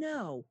need to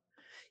know.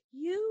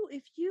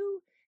 If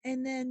you,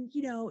 and then,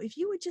 if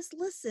you would just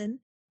listen,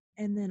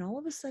 and then all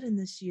of a sudden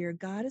this year,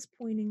 God is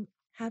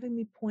having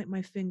me point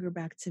my finger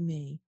back to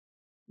me.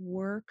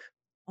 Work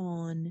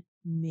on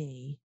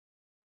me.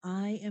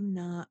 I am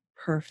not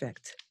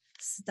perfect.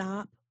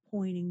 Stop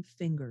pointing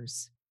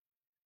fingers.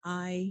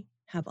 I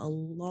have a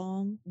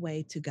long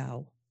way to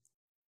go.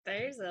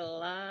 There's a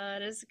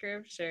lot of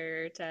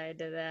scripture tied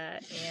to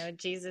that.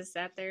 Jesus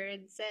sat there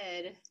and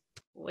said,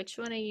 which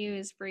one of you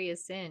is free of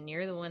sin?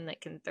 You're the one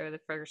that can throw the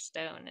first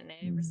stone. And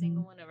every Hmm.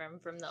 single one of them,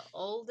 from the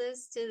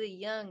oldest to the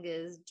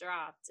youngest,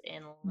 dropped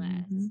and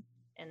left. Hmm.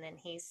 And then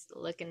he's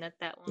looking at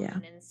that Yeah,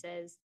 woman and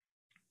says,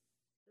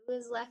 who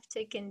is left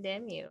to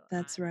condemn you?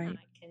 that's I'm right.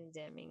 not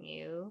condemning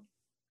you.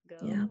 Go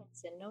Yeah, and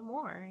sin no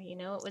more. It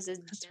was a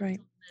that's right.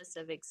 gentleness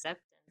of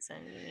acceptance.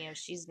 And,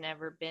 she's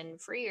never been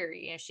freer.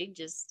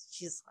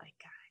 She's like,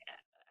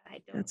 I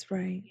don't, That's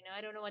right. I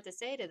don't know what to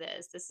say to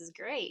this. This is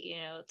great.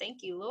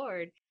 Thank you,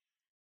 Lord.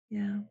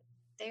 Yeah. But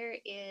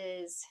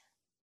there's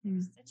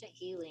Mm. such a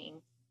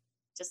healing,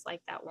 just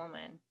like that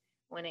woman,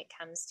 when it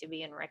comes to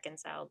being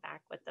reconciled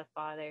back with the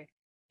Father.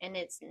 And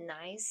it's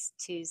nice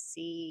to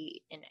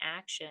see in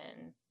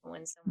action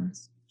when Mm.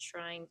 someone's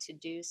trying to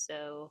do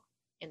so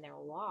in their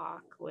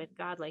walk with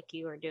God, like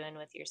you are doing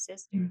with your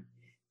sister, Mm.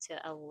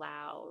 to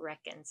allow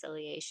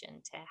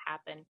reconciliation to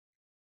happen.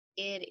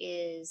 It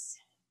is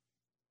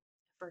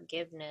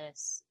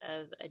forgiveness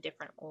of a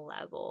different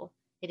level.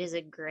 It is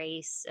a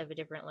grace of a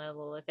different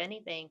level. If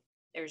anything,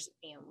 there's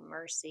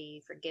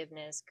mercy,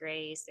 forgiveness,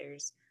 grace.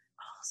 There's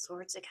all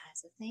sorts of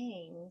kinds of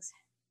things.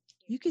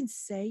 You can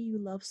say you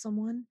love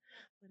someone,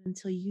 but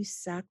until you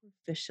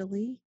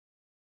sacrificially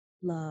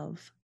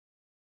love,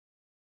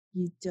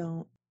 you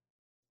don't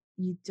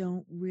you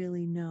don't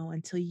really know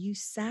until you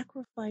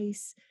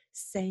sacrifice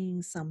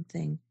saying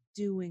something,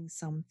 doing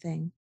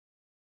something,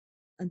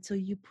 until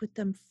you put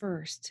them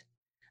first,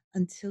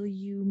 until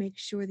you make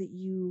sure that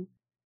you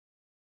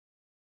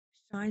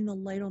shine the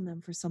light on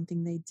them for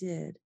something they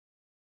did,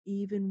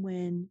 even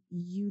when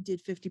you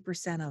did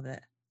 50% of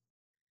it.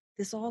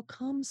 This all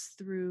comes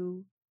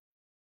through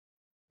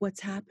what's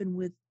happened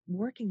with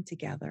working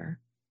together.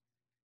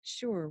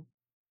 Sure,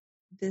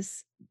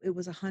 it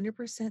was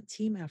 100%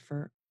 team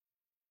effort,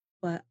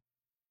 but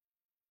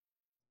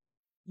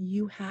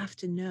you have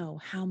to know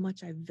how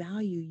much I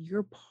value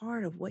your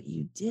part of what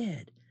you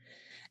did.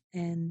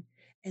 And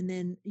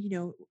then,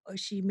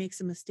 she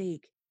makes a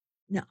mistake.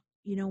 Now,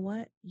 you know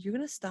what? You're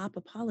going to stop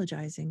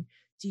apologizing.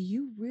 Do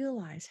you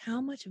realize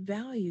how much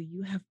value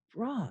you have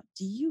brought?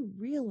 Do you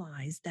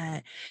realize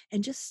that?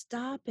 And just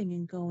stopping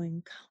and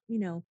going, you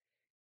know,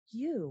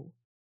 you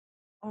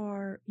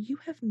you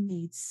have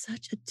made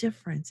such a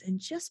difference, and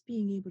just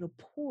being able to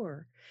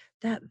pour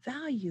that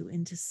value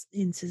into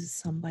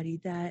somebody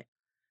that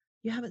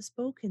you haven't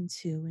spoken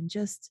to, and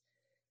just,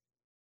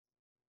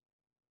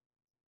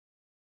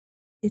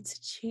 it's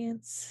a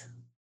chance.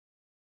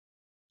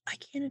 I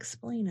can't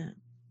explain it.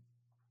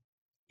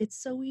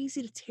 It's so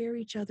easy to tear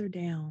each other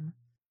down.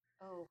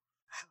 Oh,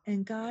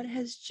 And God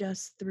has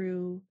just,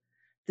 through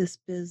this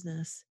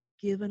business,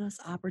 given us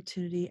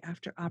opportunity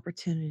after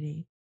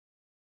opportunity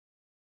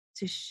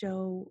to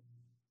show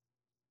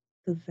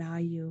the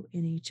value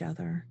in each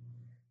other,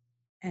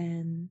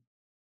 and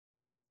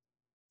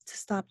to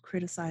stop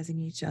criticizing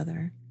each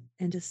other,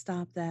 and to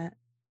stop that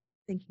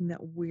thinking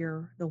that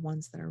we're the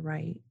ones that are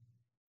right,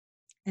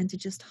 and to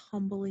just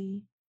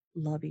humbly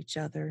love each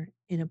other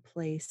in a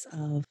place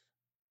of,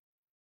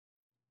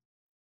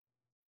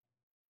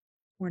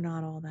 we're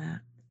not all that.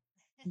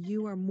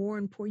 You are more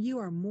important. You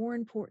are more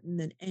important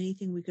than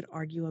anything we could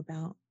argue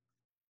about.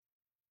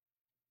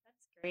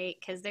 that's great,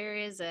 because there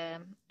is a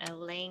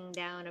laying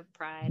down of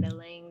pride, a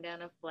laying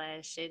down of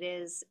flesh. It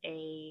is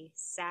a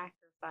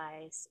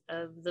sacrifice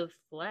of the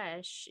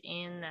flesh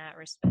in that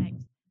respect.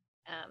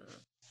 Um,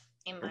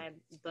 in my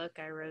book,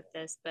 I wrote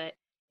this, but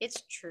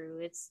it's true.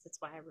 That's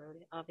why I wrote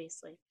it,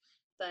 obviously.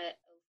 But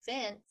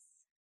offense,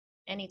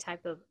 any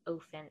type of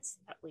offense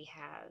that we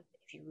have,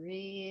 if you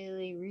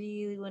really,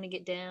 really want to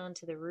get down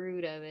to the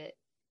root of it,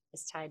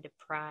 is tied to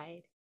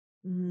pride.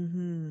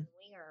 Mm-hmm.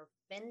 We are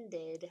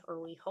offended, or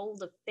we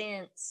hold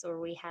offense, or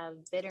we have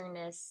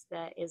bitterness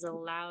that is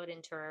allowed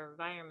into our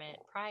environment.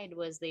 Pride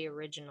was the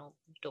original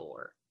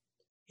door.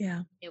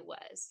 Yeah. It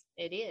was.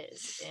 It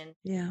is.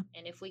 Yeah.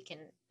 And if we can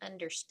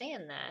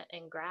understand that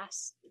and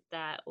grasp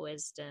that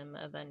wisdom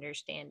of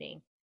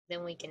understanding,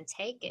 then we can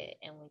take it,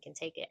 and we can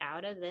take it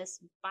out of this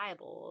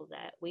Bible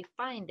that we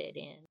find it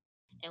in,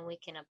 and we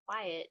can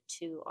apply it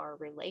to our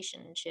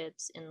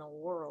relationships in the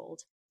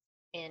world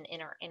and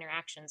in our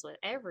interactions with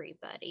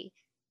everybody.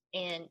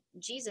 And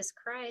Jesus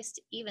Christ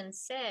even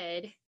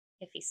said,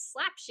 if he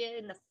slaps you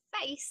in the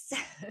face,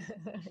 give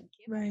him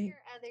Right.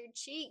 your other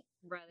cheek,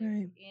 brother.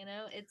 Right.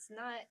 It's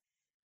not,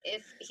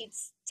 if he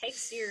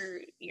takes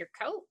your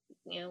coat,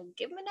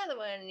 give him another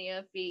one.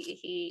 If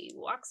he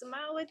walks a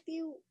mile with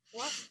you,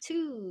 walk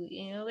two.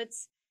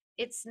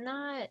 It's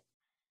not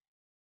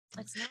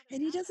It's not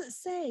And he about doesn't us.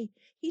 say,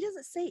 he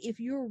doesn't say if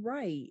you're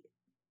right.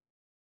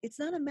 It's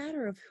not a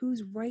matter of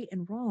who's right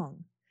and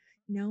wrong.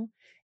 You know,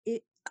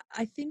 it,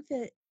 I think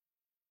that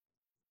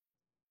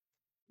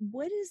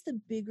what is the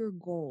bigger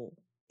goal?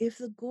 If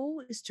the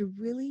goal is to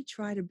really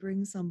try to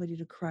bring somebody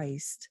to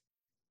Christ,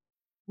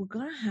 we're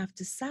going to have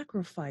to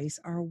sacrifice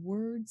our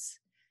words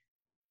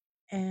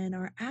and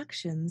our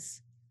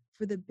actions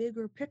for the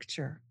bigger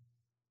picture.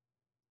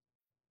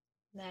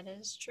 That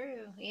is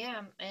true.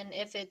 Yeah. And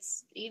if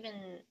it's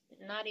even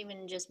not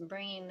even just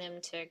bringing them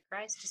to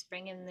Christ, just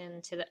bringing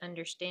them to the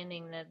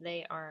understanding that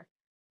they are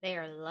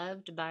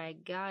loved by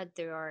God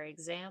through our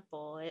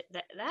example.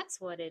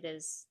 That's what it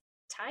is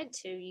tied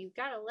to. You've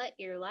got to let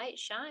your light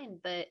shine,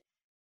 but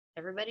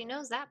everybody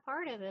knows that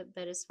part of it.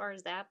 But as far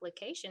as the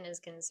application is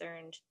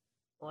concerned,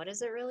 what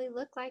does it really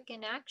look like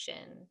in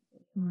action?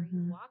 Are you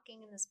Mm-hmm.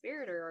 walking in the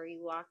spirit, or are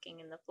you walking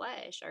in the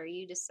flesh? Are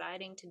you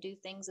deciding to do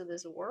things of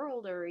this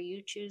world, or are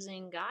you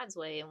choosing God's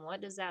way? And what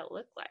does that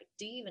look like?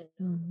 Do you even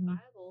know the Mm-hmm.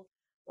 Bible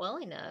well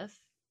enough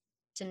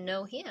to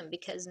know Him?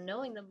 Because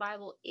knowing the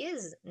Bible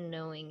is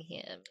knowing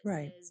Him.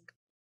 Right.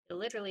 It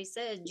literally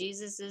says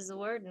Jesus is the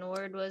Word, and the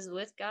Word was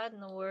with God,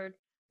 and the Word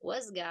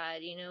was God.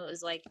 It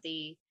was like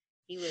He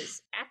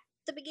was at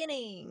the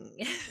beginning.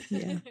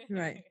 Yeah.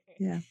 Right.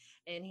 Yeah.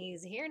 And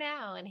He's here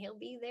now, and He'll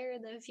be there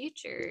in the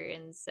future.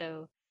 And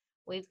so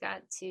we've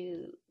got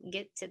to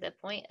get to the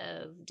point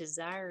of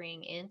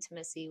desiring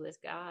intimacy with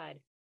God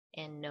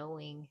and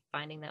knowing,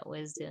 finding that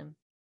wisdom,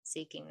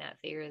 seeking that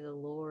fear of the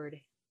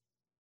Lord.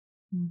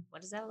 Mm.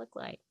 What does that look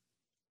like?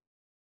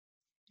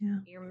 Yeah.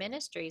 Your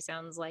ministry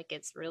sounds like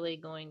it's really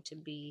going to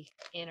be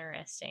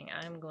interesting.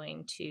 I'm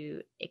going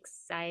to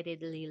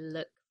excitedly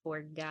look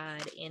for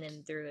God in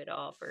and through it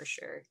all for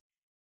sure.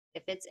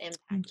 If it's Thank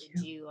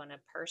impacted you. you on a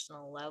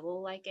personal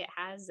level like it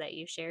has that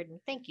you shared, and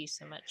thank you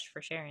so much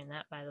for sharing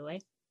that, by the way.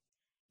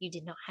 You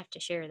did not have to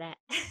share that.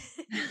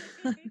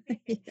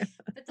 Yeah.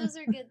 But those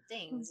are good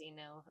things,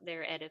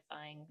 they're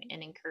edifying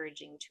and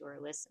encouraging to our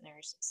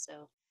listeners.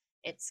 So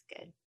it's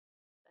good.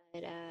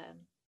 But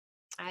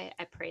I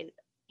pray that,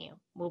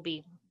 we'll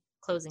be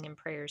closing in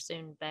prayer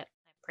soon, but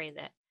I pray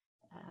that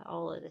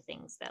all of the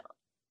things that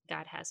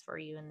God has for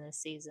you in this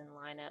season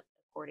line up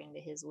according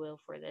to His will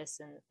for this,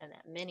 and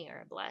that many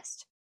are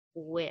blessed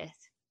with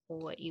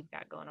what you've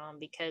got going on,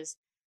 because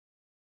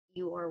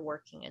you are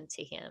working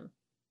unto Him,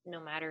 no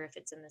matter if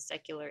it's in the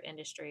secular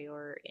industry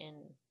or in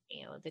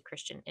the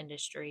Christian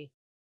industry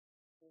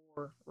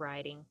or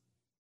writing.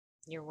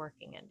 You're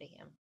working unto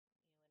Him, in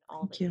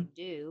all Thank that you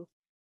you.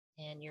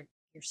 do, and your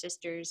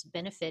sister's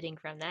benefiting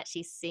from that.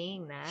 She's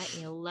seeing that,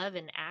 love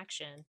in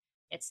action.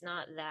 It's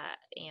not that,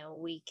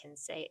 we can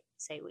say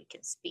we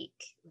can speak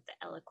with the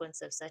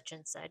eloquence of such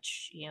and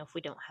such, if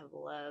we don't have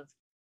love.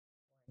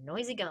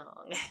 Noisy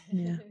gong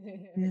Yeah.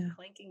 or Yeah.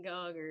 clanking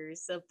gong or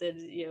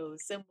something,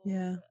 cymbals,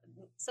 Yeah.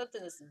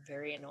 something that's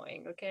very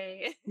annoying.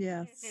 Okay.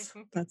 Yes.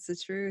 That's the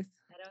truth.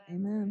 I don't have it right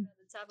Amen. on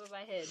the top of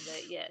my head,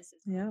 but yes,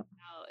 it's all Yeah.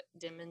 about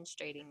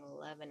demonstrating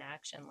love in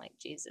action like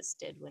Jesus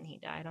did when He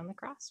died on the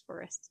cross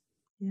for us.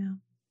 Yeah.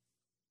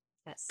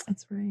 That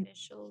That's right.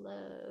 sacrificial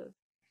love.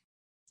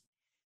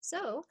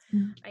 So,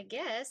 Yeah. I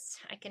guess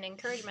I can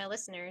encourage my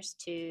listeners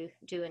to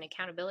do an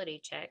accountability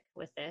check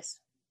with this.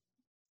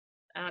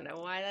 I don't know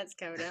why that's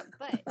coming up,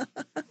 but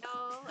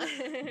y'all,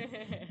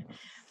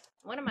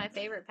 one of my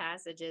favorite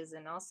passages,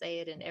 and I'll say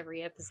it in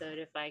every episode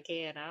if I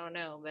can, I don't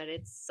know, but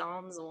it's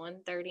Psalms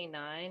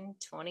 139,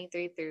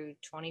 23 through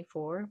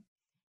 24.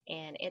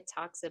 And it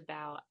talks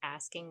about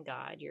asking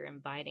God, you're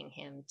inviting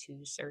Him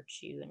to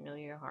search you and know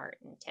your heart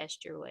and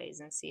test your ways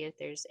and see if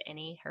there's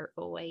any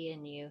hurtful way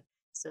in you,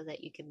 so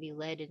that you can be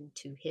led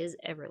into His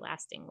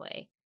everlasting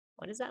way.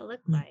 What does that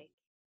look Mm. like?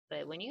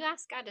 But when you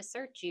ask God to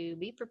search you,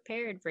 be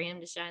prepared for Him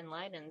to shine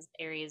light in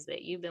areas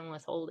that you've been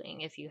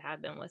withholding, if you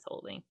have been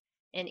withholding.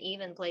 And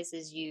even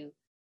places you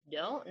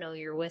don't know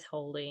you're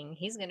withholding,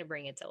 He's going to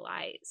bring it to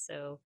light.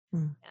 So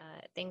Mm.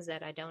 things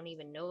that I don't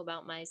even know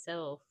about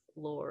myself,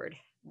 Lord,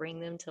 bring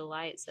them to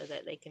light so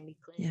that they can be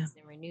Yeah. cleansed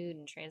and renewed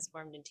and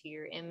transformed into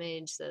your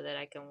image, so that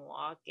I can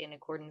walk in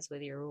accordance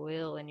with your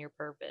will and your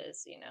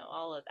purpose,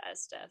 all of that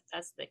stuff.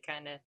 That's the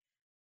kind of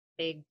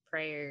big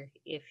prayer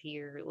if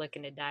you're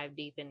looking to dive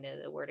deep into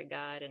the Word of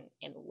God, and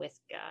with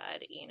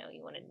God, you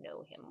want to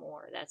know Him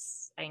more.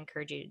 I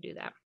encourage you to do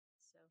that.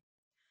 So,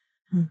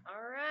 Mm.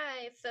 all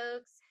right,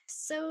 folks.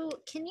 So,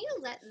 can you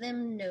let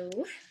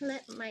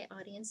my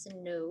audience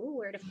know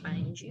where to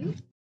find you?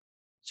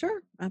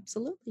 Sure,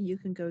 absolutely. You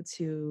can go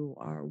to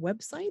our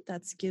website,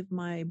 that's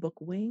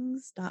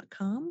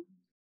givemybookwings.com.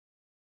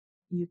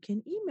 You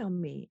can email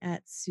me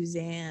at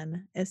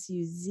Suzanne,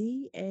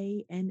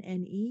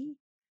 SUZANNE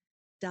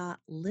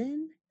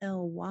 .lynn,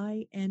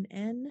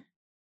 LYNN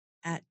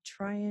at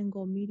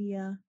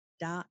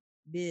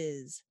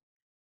trianglemedia.biz.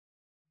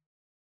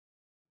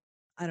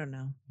 I don't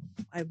know.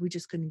 We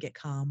just couldn't get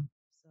calm.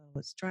 So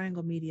it's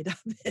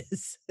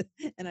trianglemedia.biz.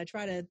 And I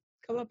try to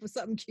come up with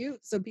something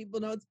cute so people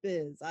know it's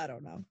biz. I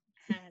don't know.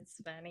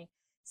 That's funny.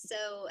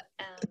 So,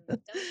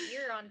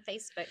 you're on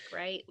Facebook,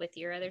 right? With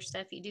your other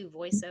stuff, you do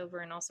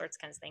voiceover and all sorts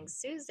of kinds of things.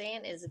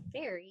 Suzanne is What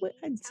very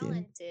I do.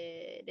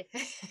 talented.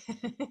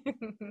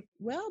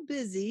 Well,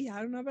 busy. I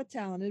don't know about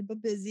talented,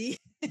 but busy.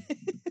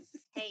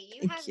 Hey,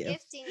 you have Thank you.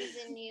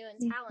 giftings in you and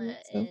Thank you. talent,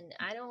 So, and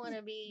I don't want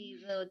to be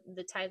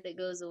the type that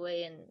goes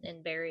away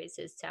and buries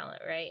his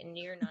talent, right? And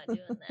you're not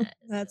doing that,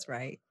 so that's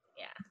right.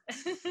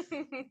 yeah.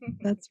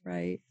 That's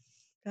right.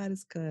 God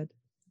is good.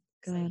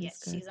 So God is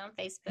yes, good. she's on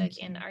Facebook, Thank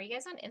and you. are you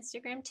guys on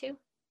Instagram too?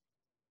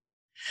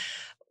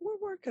 We're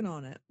working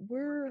on it.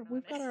 Working on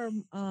We've got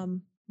it. our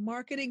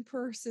marketing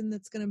person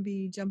that's going to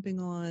be jumping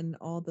on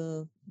all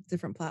the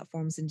different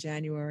platforms in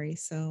January.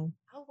 So,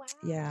 Oh wow,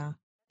 yeah.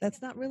 that's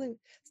gonna be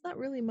It's not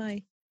really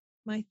my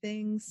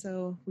thing.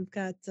 So, we've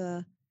got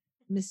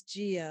Miss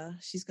Gia.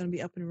 She's going to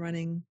be up and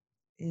running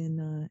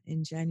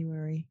in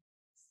January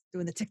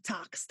doing the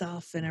TikTok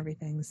stuff and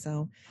everything.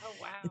 So, Oh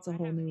wow, it's a I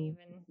whole haven't new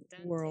even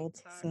done world.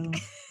 So,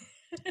 TikTok.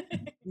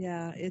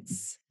 yeah,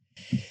 it's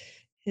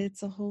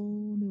a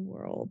whole new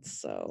world.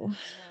 So,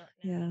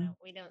 yeah. No.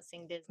 We don't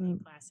sing Disney Um,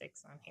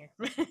 classics on here.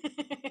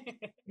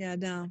 yeah,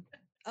 no.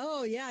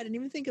 Oh, yeah, I didn't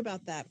even think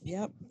about that.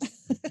 Yep.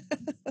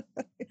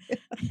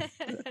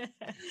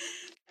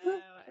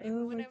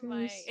 Oh One my of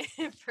my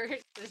gosh.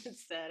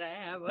 persons said I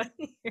have one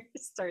here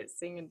to start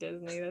singing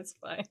Disney. That's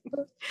fine.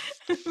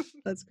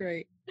 That's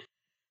great.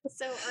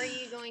 So, are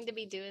you going to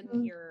be doing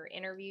Um, your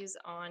interviews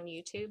on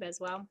YouTube as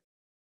well?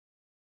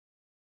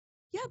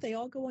 yeah, they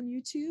all go on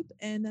YouTube,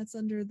 and that's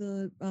under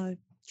the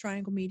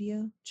Triangle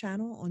Media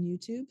channel on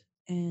YouTube.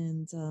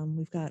 And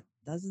we've got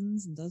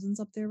dozens and dozens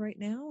up there right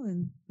now.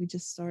 And we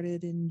just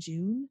started in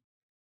June.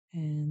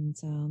 And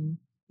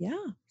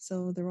yeah,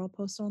 so they're all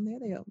posted on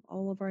there.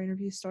 All of our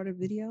interviews started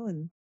video,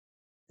 and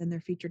then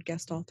they're featured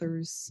guest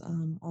authors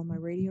on my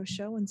radio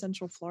show in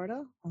Central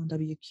Florida on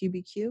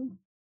WQBQ.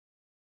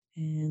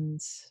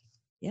 And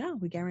yeah,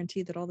 we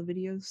guarantee that all the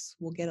videos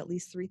will get at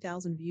least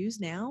 3,000 views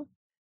now.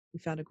 We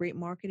found a great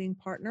marketing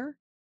partner.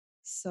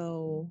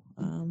 So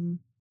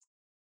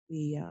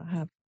we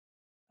have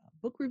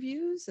book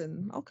reviews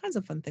and all kinds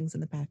of fun things in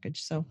the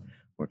package. So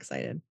we're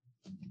excited.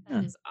 That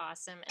Yeah. is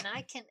awesome. And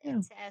I can Yeah.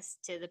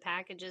 attest to the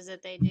packages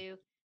that they do.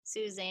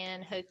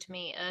 Suzanne hooked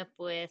me up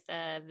with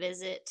a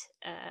visit.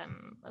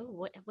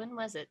 When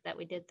was it that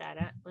we did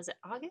that? Was it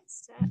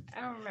August?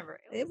 I don't remember.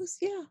 It was,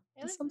 yeah,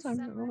 It was the sometime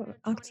summer of Summer.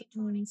 Yeah.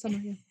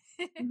 2020.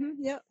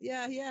 Yeah.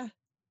 Yeah. Yeah.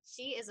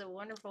 She is a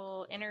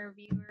wonderful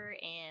interviewer,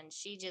 and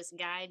she just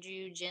guides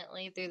you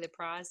gently through the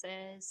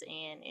process,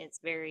 and it's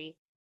very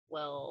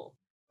well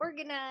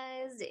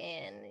organized,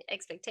 and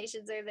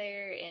expectations are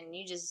there, and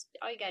you just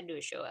all you gotta do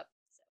is show up.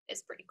 So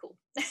it's pretty cool.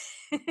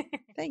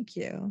 Thank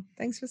you.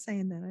 Thanks for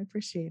saying that. I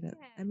appreciate it.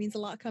 That means Yeah.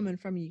 a lot coming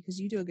from you because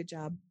you do a good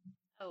job.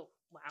 Oh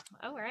wow.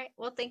 All right.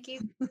 Well, thank you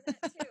for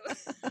that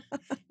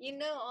too. You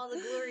know, all the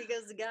glory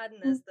goes to God in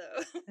this,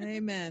 though.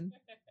 Amen.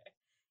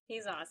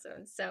 He's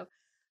awesome. So,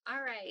 all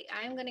right,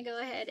 I'm going to go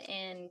ahead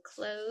and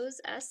close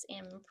us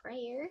in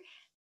prayer.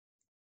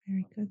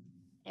 Very good.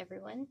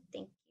 Everyone,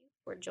 thank you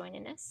for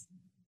joining us.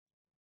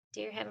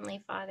 Dear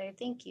Heavenly Father,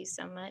 thank you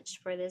so much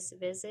for this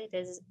visit.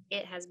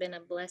 It has been a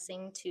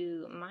blessing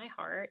to my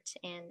heart,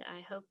 and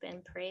I hope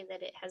and pray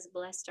that it has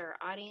blessed our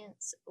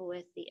audience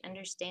with the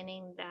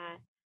understanding that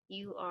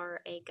you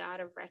are a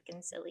God of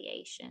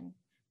reconciliation.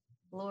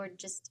 Lord,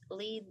 just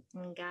lead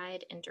and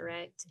guide and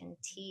direct and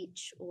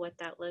teach what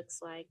that looks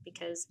like,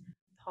 because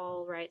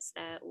Paul writes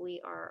that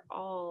we are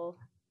all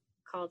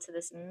called to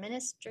this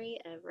ministry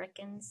of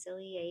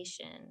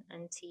reconciliation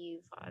unto you,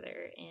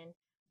 Father. And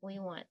we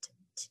want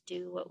to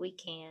do what we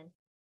can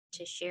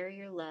to share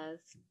your love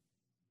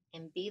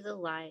and be the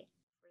light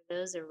for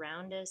those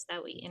around us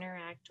that we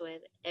interact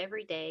with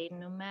every day,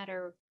 no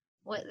matter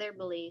what their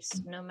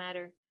beliefs, no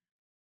matter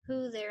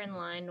who they're in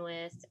line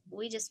with.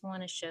 We just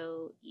want to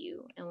show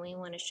you, and we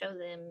want to show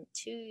them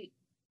to you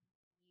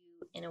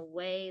in a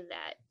way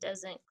that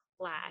doesn't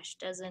clash,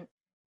 doesn't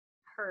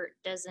hurt,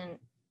 doesn't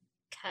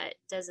cut,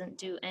 doesn't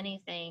do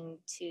anything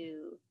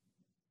to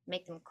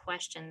make them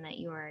question that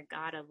you are a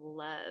God of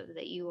love,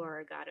 that you are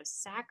a God of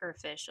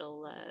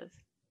sacrificial love.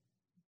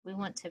 We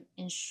want to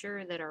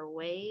ensure that our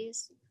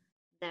ways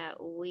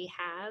that we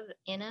have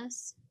in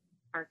us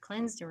are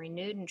cleansed and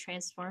renewed and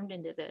transformed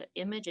into the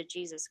image of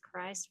Jesus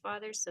Christ,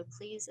 Father. So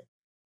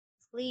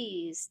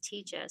please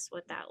teach us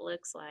what that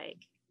looks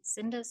like.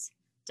 Send us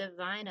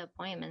divine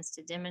appointments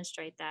to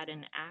demonstrate that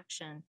in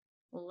action.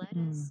 Let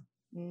us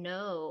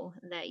know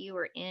that you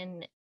are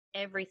in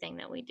everything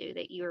that we do,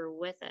 that you are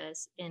with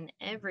us in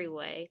every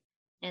way,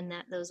 and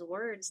that those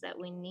words that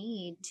we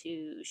need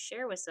to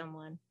share with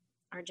someone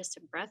are just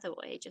a breath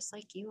away, just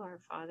like you are,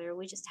 Father.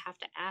 We just have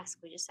to ask,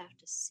 we just have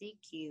to seek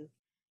you.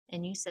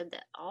 And you said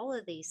that all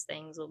of these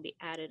things will be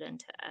added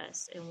unto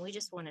us. And we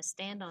just want to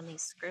stand on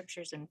these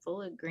scriptures in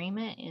full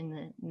agreement in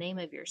the name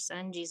of your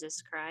Son,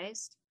 Jesus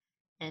Christ,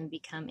 and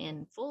become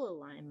in full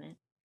alignment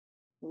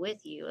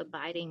with you,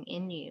 abiding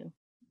in you,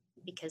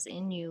 because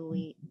in you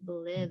we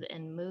live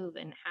and move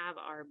and have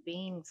our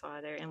being,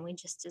 Father. And we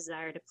just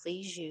desire to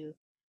please you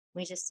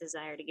We just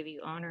desire to give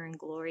you honor and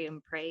glory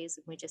and praise.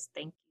 And we just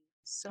thank you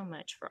so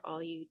much for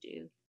all you do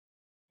and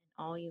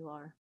all you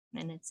are.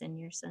 And it's in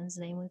your son's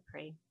name we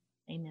pray.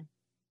 Amen.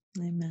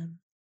 Amen.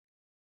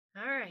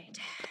 All right.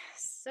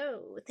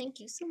 So thank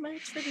you so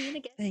much for being a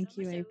guest. Thank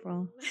you,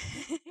 April.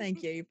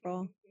 Thank you,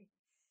 April.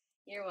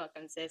 You're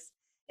welcome, sis.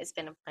 It's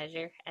been a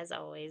pleasure as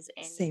always.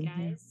 And Same you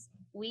here. guys,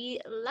 we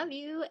love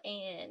you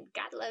and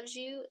God loves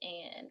you.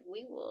 And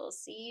we will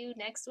see you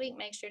next week.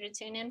 Make sure to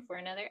tune in for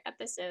another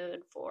episode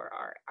for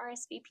our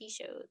RSVP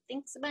show.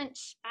 Thanks a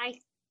bunch. Bye.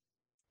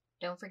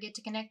 Don't forget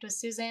to connect with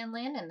Suzanne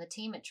Lynn and the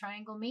team at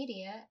Triangle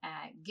Media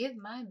at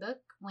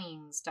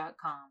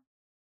GiveMyBookWings.com.